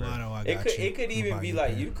I never hit the owned a pair. lotto, I It got could you. it could I'm even gonna be buy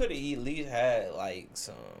like a you pair. could have at least had like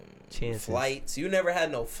some Chances. flights. You never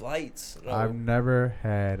had no flights. No. I've never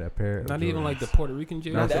had a pair of Not even Jordans. like the Puerto Rican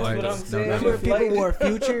jerseys. No That's flights. what I'm No saying. flights. Remember people Flight- wore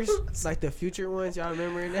futures? Like the future ones, y'all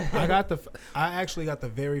remember that? I actually got the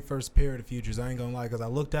very first pair of the Futures. I ain't gonna lie, because I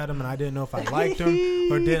looked at them and I didn't know if I liked them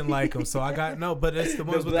or didn't like them. So I got but it's the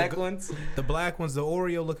ones the with black the ones. the black ones, the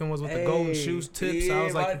Oreo looking ones with the golden Hey. shoes tips. Yeah, I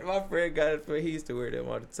was like, my friend got it for he used to wear them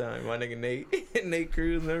all the time. My nigga Nate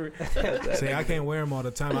Cruz, remember? see, I can't wear them all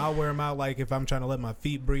the time. I'll wear them out like if I'm trying to let my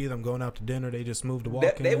feet breathe. I'm I'm going out to dinner. They just moved to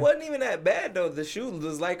walk in. They wasn't even that bad though. The shoe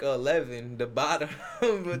was like 11, the bottom,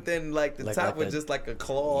 but then like the top was just like a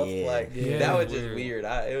cloth. That was just weird.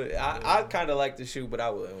 I kind of like the shoe, but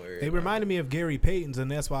I wouldn't wear it. They reminded me of Gary Payton's,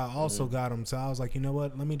 and that's why I also got them. So I was like, you know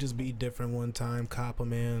what? Let me just be different one time, cop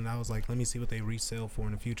them in. And I was like, let me see what they resell for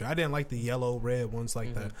in the future. I didn't like the yellow, red ones,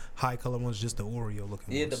 like the high color ones, just the Oreo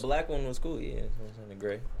looking ones. The black one was cool. Yeah, it was in the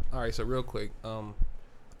gray. All right, so real quick,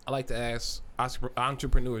 I like to ask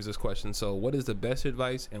entrepreneurs this question. So, what is the best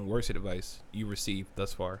advice and worst advice you received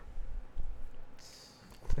thus far?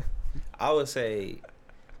 I would say,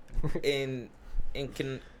 can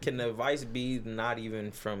the advice be not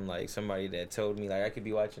even from like somebody that told me, like I could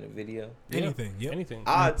be watching a video? Anything, anything.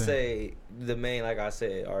 I'd say the main, like I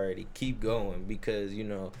said already, keep going, because you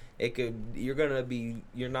know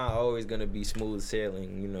you're not always gonna be smooth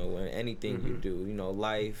sailing. You know, in anything you do, you know,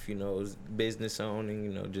 life, you know, business owning,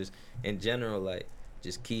 you know, just in general, like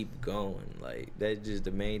just keep going. Like that's just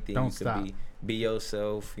the main thing. Don't you stop. can be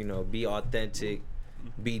yourself. You know, be authentic.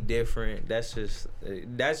 Be different. That's just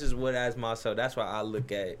what as myself. That's why I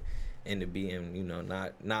look at into being, you know,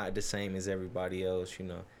 not the same as everybody else. You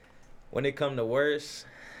know, when it come to worse,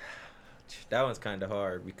 that one's kind of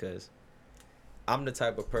hard because I'm the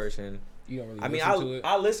type of person. You don't really. I mean,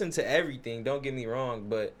 I listen to everything. Don't get me wrong,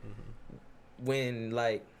 but when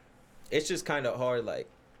like, it's just kind of hard. Like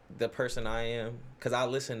the person I am, because I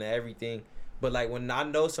listen to everything. But like when I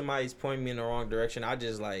know somebody's pointing me in the wrong direction, I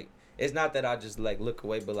just like. It's not that I just like look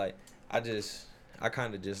away, but like I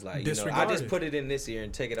kind of just like, you know, I just put it in this ear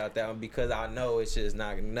and take it out that one, because I know it's just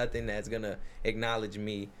nothing that's gonna acknowledge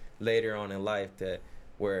me later on in life, that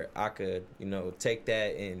where I could, you know, take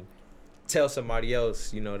that and tell somebody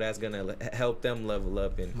else, you know, that's gonna help them level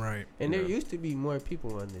up. And right. And there used to be more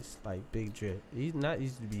people on this like big drip. He's not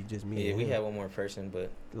used to be just me. Yeah, we had one more person, but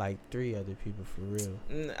like 3 other people for real.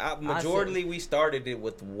 Majorly, we started it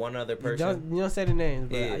with one other person. You don't say the names,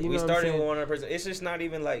 but yeah, you know we started with one other person. It's just not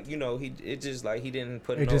even like, you know, he didn't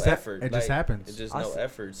put no effort. It just happens. It's just no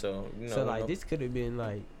effort. So you know, so like this could have been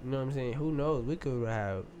like, you know what I'm saying? Who knows? We could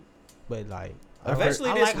have, but like. Eventually,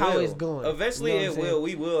 I like how it's going. Eventually, you know it will.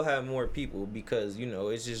 We will have more people, because you know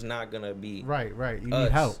it's just not gonna be right. You us.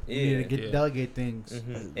 need help. Yeah. You need to delegate things.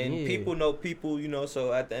 And people know people. You know,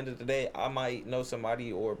 so at the end of the day, I might know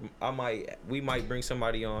somebody, or we might bring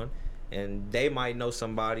somebody on, and they might know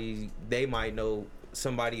somebody. They might know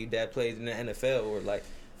somebody that plays in the NFL, or like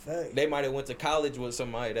they might have went to college with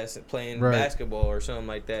somebody that's playing basketball or something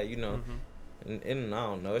like that. You know, and I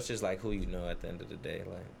don't know. It's just like who you know at the end of the day,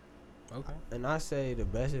 like. Okay. And I say the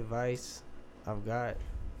best advice I've got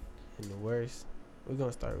and the worst. We're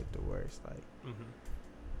gonna start with the worst. Like,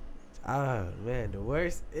 man, the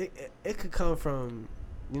worst. It could come from,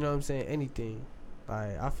 you know what I'm saying, anything.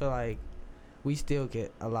 Like I feel like we still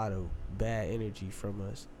get a lot of bad energy from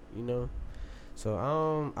us, you know.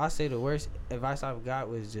 So I say the worst advice I've got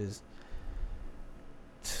was just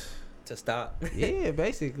to stop. Yeah,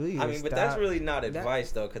 basically. I mean, but that's really not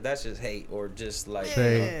advice though, because that's just hate, or just like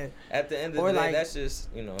at the end of the day, like, that's just,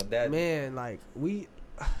 you know, that man, like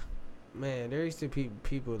there used to be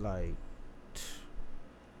people like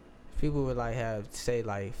would like say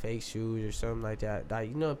like fake shoes or something like that. Like,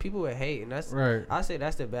 you know, people would hate, and that's right. I say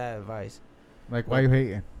that's the bad advice. Like, why you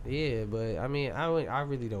hating? Yeah, but I mean, I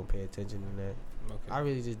really don't pay attention to that. Okay. I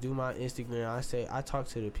really just do my Instagram. I talk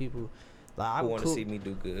to the people. Like, who want to see me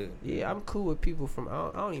do good. Yeah, I'm cool with people from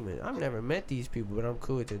I've never met these people, but I'm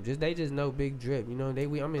cool with them. They just know Big Drip. You know,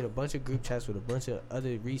 I'm in a bunch of group chats with a bunch of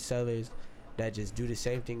other resellers that just do the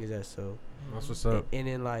same thing as us. So that's what's up. And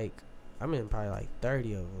then like I'm in probably like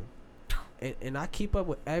 30 of them, and I keep up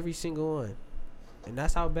with every single one, and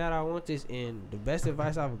that's how bad I want this. And the best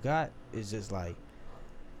advice I've got is just like,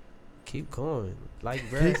 keep going, like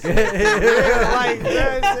Brad said. Like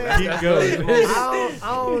Brad said. Keep going. I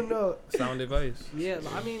don't know. Sound advice. Yeah,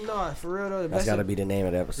 I mean, no, for real though. That's gotta be the name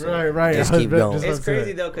of the episode. Right. Just keep going. It's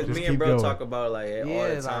crazy though, because me and bro going. talk about like all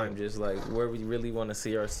the time, like, just like where we really want to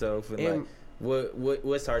see ourselves, and like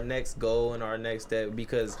what's our next goal and our next step,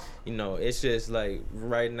 because you know it's just like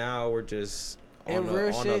right now we're just on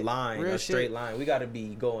a line, a straight line. We got to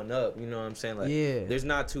be going up. You know what I'm saying? Like, there's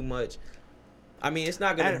not too much. I mean, it's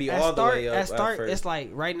not gonna be all the way up. At start, it's like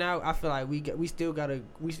right now. I feel like we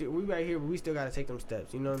right here, but we still gotta take them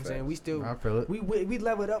steps. You know what I'm saying? We still, I feel it. We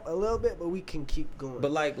leveled up a little bit, but we can keep going.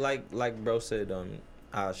 But like bro said,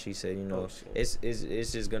 she said, you know, it's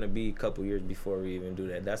just gonna be a couple years before we even do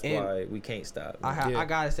that. That's why we can't stop. I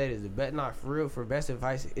gotta say this, but not for real. For best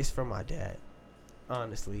advice, it's from my dad.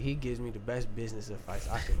 Honestly, he gives me the best business advice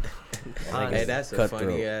I can. Hey, that's a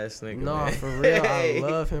funny ass nigga. No, man. for real, I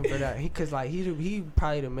love him for that. Cause like he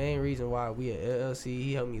probably the main reason why we at LLC.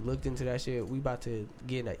 He helped me look into that shit. We about to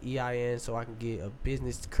get an EIN so I can get a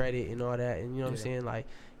business credit and all that. And you know what I'm saying, like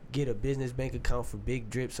get a business bank account for Big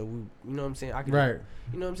Drip. So we, you know what I'm saying, I can. Right.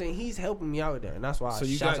 You know what I'm saying. He's helping me out with that, and that's why. So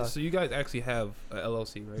you guys actually have a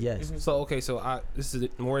LLC, right? Yes. So this is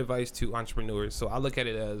more advice to entrepreneurs. So I look at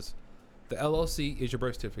it as the LLC is your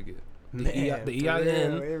birth certificate. The EIN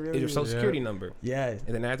is your social security number. Yes.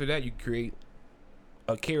 And then after that, you create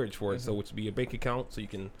a carriage for it, so which would be a bank account, so you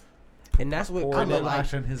can. And that's what Or kind of like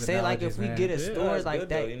Ashton, his say like if we analogies, get a man. store that's like good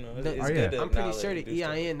that. though, you know, the- it's good to I'm pretty acknowledge sure the and do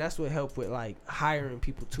stuff. EIN that's what helped with like hiring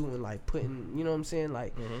people too and like putting, you know what I'm saying,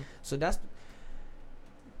 like so that's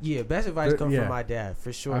best advice comes from my dad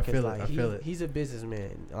for sure. I Cause feel it, like I feel it. he's a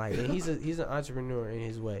businessman, like and he's an entrepreneur in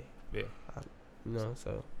his way. Yeah. You know,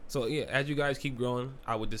 So yeah, as you guys keep growing,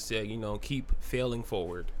 I would just say keep failing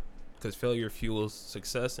forward, because failure fuels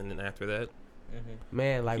success, and then after that,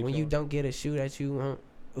 man, like Keep when you going. don't get a shoe that you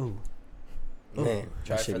ooh. Man,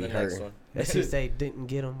 Try that should for be the next hurting. one. That shit say didn't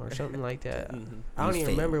get him or something like that. I don't You even failed.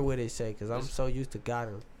 remember what it say because I'm so used to got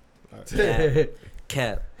him.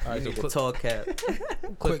 Cap. All right, You so need a Clip- tall cap.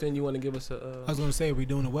 Clifton, you want to give us I was gonna say, are we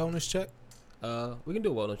doing a wellness check? we can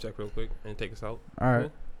do a wellness check real quick and take us out. All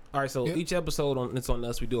right. All right, so Yep. each episode on It's On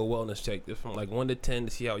Us, we do a wellness check. It's from like 1 to 10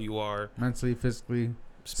 to see how you are Mentally, physically,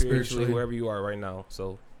 spiritually, Spiritually. wherever you are right now.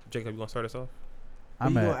 So, Jacob, you want to start us off?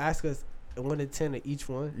 I'm you gonna at. ask us 1 to 10 of each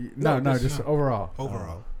one? No, No, just no. overall.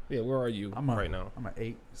 Overall. Yeah, where are you I'm a- right now? I'm at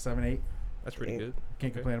 8, 7, 8. That's pretty good.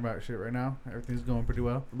 Can't Okay. complain about shit right now. Everything's going pretty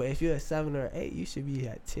well. But if you're a 7 or 8, you should be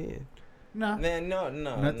at 10. Nah. Man, no.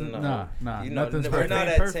 Nothing, no. nah. You know, Nothing's we're perfect. not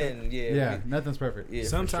at Perfect. 10. Yeah. Yeah, nothing's perfect. Yeah, for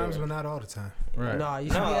Sometimes, sure. but not all the time. Right. No, you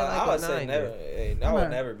should No, be at like I a would 9. say never. I I'm would at-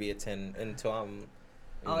 never be a 10 until I'm.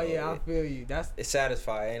 Oh yeah, I feel you. That's It's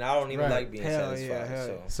satisfied, and I don't even Right. like being Hell satisfied. yeah, hell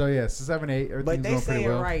so. So yeah, 7, 8. but Everything's they going pretty saying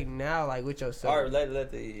well. right now like with yourself. All right,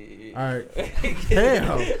 let the. All right.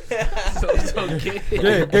 Damn. so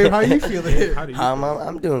Gabe, how you feeling? How do you?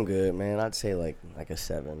 I'm doing good, man. I'd say like a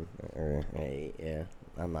 7 or 8. Yeah,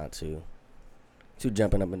 I'm not too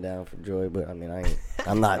jumping up and down for joy, but I mean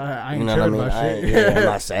I'm not. I ain't you know what I tripping mean? about shit. I'm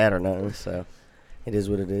not sad or nothing. So it is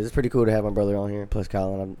what it is. It's pretty cool to have my brother on here. Plus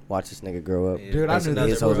Colin, I watched this nigga grow up. Yeah. Dude, I That's knew another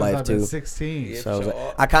this whole was life I've been too. 16. Yeah, So for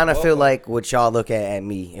sure. I kind of feel Oh. like what y'all look at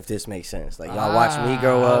me, if this makes sense. Like y'all watch me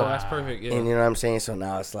grow Oh, up, that's perfect. Yeah. and you know what I'm saying. So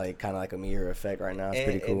now it's like kind of like a mirror effect right now. It's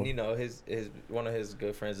pretty cool. And you know, his one of his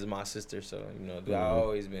good friends is my sister, so you know, I've Mhm.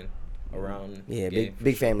 always been around. Yeah, game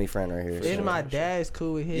big for sure. family friend right here. And so. my dad's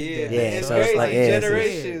cool with his Yeah, dad. Yeah, it's so it's crazy. like, yeah, it's-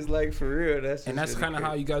 generations, like for real. That's And that's kind of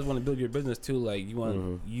how you guys want to build your business too. Like you want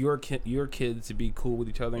Mhm. your kids to be cool with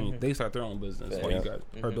each other, and Mhm. they start their own business Yeah. while you guys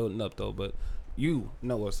are Mhm. building up though. But you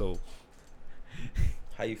know us, so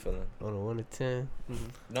How you feeling? On a 1 to 10.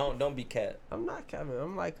 Don't be cat. I'm not Kevin.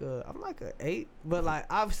 I'm like a 8. But like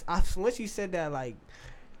I've once you said that, like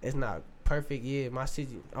it's not perfect. Yeah, my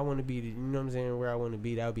city. I want to be. You know what I'm saying? Where I want to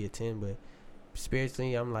be, that would be a 10. But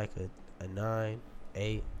spiritually, I'm like a 9,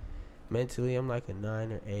 8. Mentally, I'm like a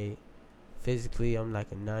 9 or 8. Physically, I'm like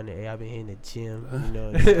a 9 or 8. I've been hitting the gym. You know,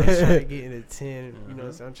 I'm trying to get in the 10. You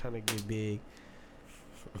know, so I'm trying to get big.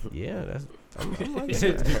 Yeah, I'm like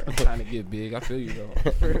that. I'm trying to get big. I feel you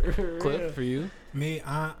though. Clip for you. Me,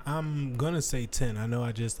 I'm gonna say 10. I know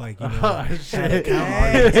I just like, you know, Oh, had a shit. count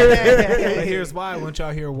on it. But here's why. Once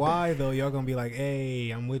y'all hear why, though, y'all gonna be like, hey,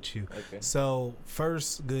 I'm with you. Okay. So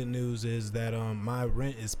first good news is that my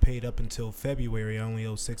rent is paid up until February. I only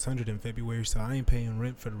owe $600 in February, so I ain't paying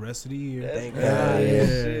rent for the rest of the year. That's Thank good. God. Yeah.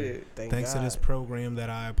 Shit. Thanks to this program that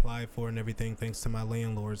I applied for and everything, thanks to my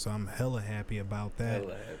landlord, so I'm hella happy about that.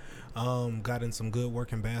 Hella happy. Got in some good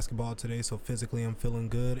work in basketball today, so physically I'm feeling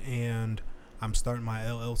good, and I'm starting my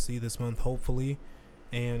LLC this month, hopefully.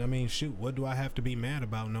 And I mean, shoot, what do I have to be mad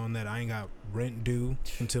about knowing that I ain't got rent due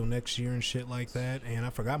until next year and shit like that? And I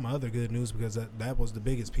forgot my other good news because that was the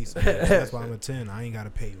biggest piece of it. That's why I'm a 10. I ain't got to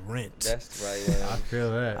pay rent. That's right. I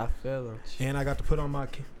feel that. I feel him. And I got to put on my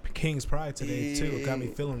King's Pride today, too. It got me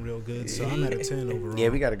feeling real good, so I'm at a 10 overall. Yeah,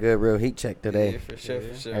 we got a good real heat check Yeah, today. for sure,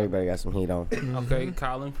 for sure. Everybody got some heat on. Okay,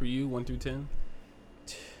 Colin, for you, 1 through 10.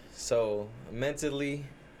 So mentally,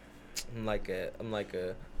 I'm like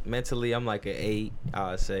a mentally I'm like a 8.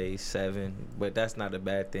 I would say 7, but that's not a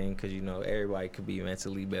bad thing because you know everybody could be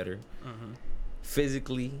mentally better. Mm-hmm.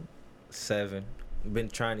 Physically, 7. Been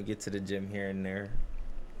trying to get to the gym here and there.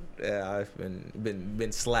 I've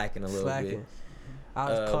been slacking a little bit. I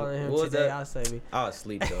was calling him today. I'll say me. I was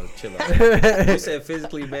asleep though. Chill out. You said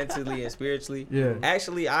physically, mentally, and spiritually. Yeah.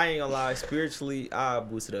 Actually, I ain't gonna lie. Spiritually, I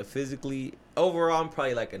boosted up. Physically, overall, I'm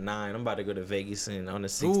probably like a 9. I'm about to go to Vegas and on the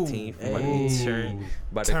 16th. I'm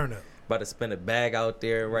about to turn up. About to spend a bag out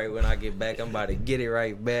there right when I get back. I'm about to get it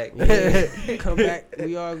right back. Come back.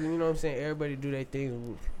 We all, you know what I'm saying? Everybody do their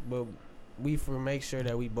thing, but we make sure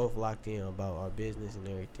that we both locked in about our business and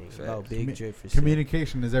everything. Facts. About Big Drip for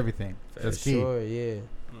communication is everything. Facts. That's key. Sure, yeah.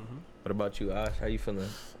 Mm-hmm. What about you, Ash? How you feeling?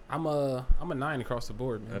 I'm a 9 across the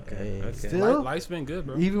board, man. Okay. Still? Life's been good,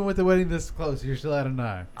 bro. Even with the wedding this close, you're still at a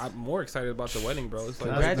 9. I'm more excited about the wedding, bro. It's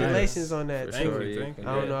like congratulations on that. Thank you.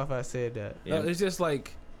 I don't know if I said that. Yeah. No, it's just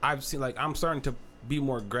like I've seen, like I'm starting to be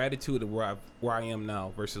more gratitude of where I am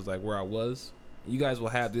now versus like where I was. You guys will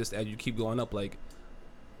have this as you keep going up, like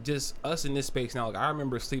just us in this space now. Like I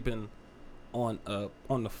remember sleeping on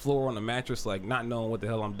the floor on the mattress, like not knowing what the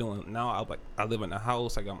hell I'm doing. Now I live in a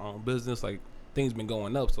house, I got my own business, like things been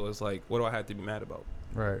going up, so it's like what do I have to be mad about?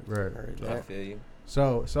 Right. I feel you.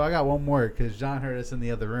 So I got one more because John heard us in the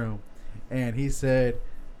other room, and he said,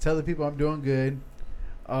 "Tell the people I'm doing good.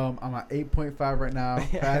 I'm at 8.5 right now.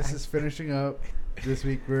 Fast is finishing up this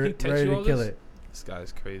week. We're ready to kill it." This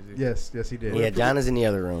guy's crazy. Yes, he did. Yeah, John is in the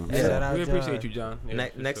other room. Yeah, we appreciate you, John. Yeah,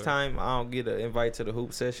 next time I don't get an invite to the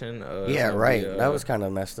hoop session. Yeah, right. That was kind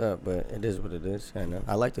of messed up, but it is what it is. I know.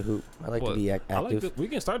 I like to hoop. I like to be active. We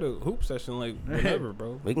can start a hoop session like whenever,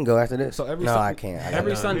 bro. We can go after this. So I can't.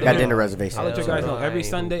 Every Sunday, got dinner reservation. I'll let you guys know. Every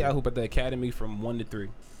Sunday, I hoop at the academy from 1 to 3.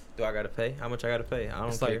 Do I gotta pay? How much I gotta pay? I don't care.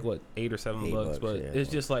 It's like what, $8 or $7, but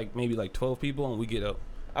it's just like maybe like 12 people, and we get up.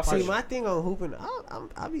 See, my thing on hooping,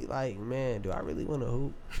 I be like, man, do I really want to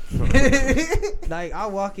hoop? Like, I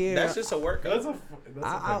walk in. That's just a workout.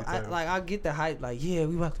 I get the hype, like, yeah,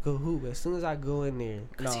 we about to go hoop. As soon as I go in there,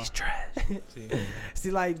 because he's trash.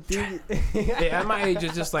 See, like, dude. Yeah, at my age,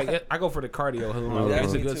 it's just like, I go for the cardio.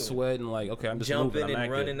 It's a good sweat, and like, okay, I'm just jumping moving, and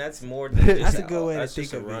running. That's more than just that's a good way to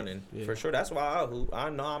think of running. Yeah. For sure. That's why I hoop. I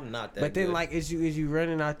know I'm not that But then, good. like, is you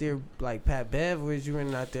running out there like Pat Bev, or is you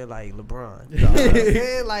running out there like LeBron? You know what I'm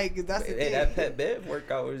saying? Like, that's the thing. That Pat Bev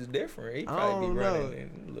workout is different. He probably be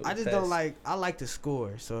running. I just don't like. I like to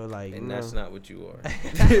score, so like. And that's not what you are.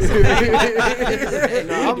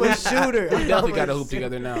 No, I'm a shooter. We definitely got to hoop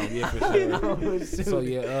together now. Yeah, for sure. So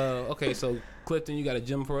yeah, okay. So Clifton, you got a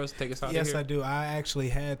gym for us? Take us out. Yes, I do. I actually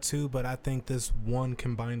had 2, but I think this one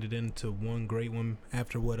combined it into one great one.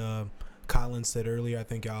 After what Colin said earlier, I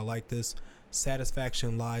think y'all like this.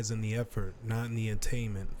 Satisfaction lies in the effort, not in the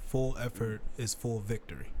attainment. Full effort is full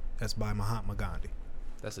victory. That's by Mahatma Gandhi.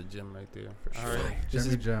 That's a gem right there. For sure. All right.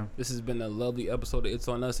 This has been a lovely episode of It's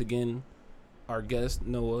On Us again. Our guests,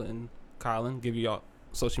 Noah and Colin. Give you all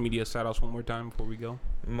social media shout outs one more time before we go.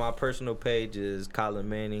 My personal page is Colin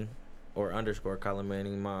Manning or _ Colin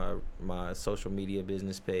Manning. My social media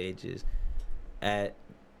business page is at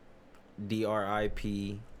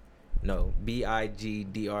BIGDRIP,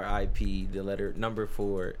 the letter number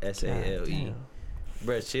 4 SALE.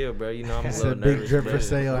 Bro, chill, bro. You know I'm a little nervous. Big Drip for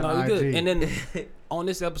sale on IG. And then on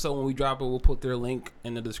this episode, when we drop it, we'll put their link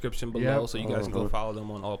in the description below, so you guys can go follow them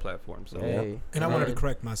on all platforms. So. And I wanted to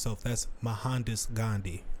correct myself. That's Mohandas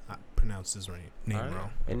Gandhi. I pronounced his name wrong.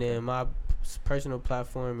 And then my personal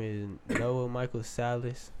platform is Noah Michael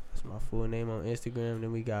Salas. That's my full name on Instagram.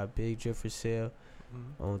 Then we got Big Drip for Sale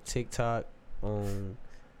on TikTok, on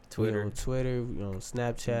Twitter, we on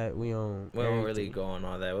Snapchat, we don't really go on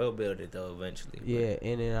all that. We'll build it though eventually. Yeah,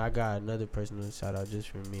 and then I got another personal shout out just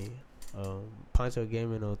for me. Poncho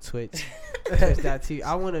Gaming on Twitch. Twitch.tv.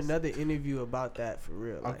 I want another interview about that for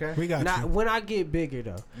real. Like, okay, we got you. When I get bigger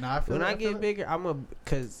though. When I get bigger, I'm a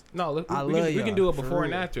because we can do it before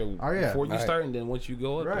and after. Oh yeah, before you start and then once you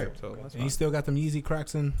go up there. So that's and you still got them Yeezy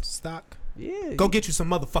Crocs in stock. Yeah, go get you some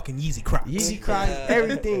motherfucking Yeezy Crocs. Yeezy Crocs,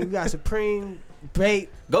 everything. We got Supreme, Bait.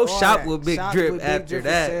 Go shop with Big Drip after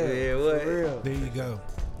that. Yeah, what? For real. There you go.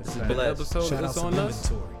 This has been an episode of It's On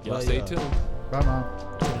Us. Y'all stay tuned. Bye, Mom.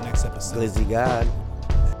 To the next episode. Glizzy God.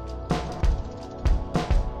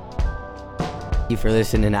 Thank you for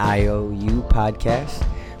listening to IOU Podcast,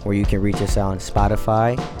 where you can reach us on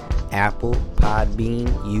Spotify, Apple, Podbean,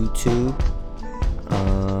 YouTube,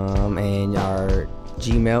 and our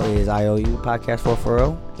Gmail is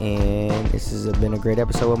IOUpodcast440. And this has been a great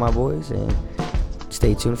episode with my boys, and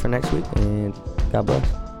stay tuned for next week, and God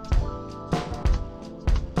bless.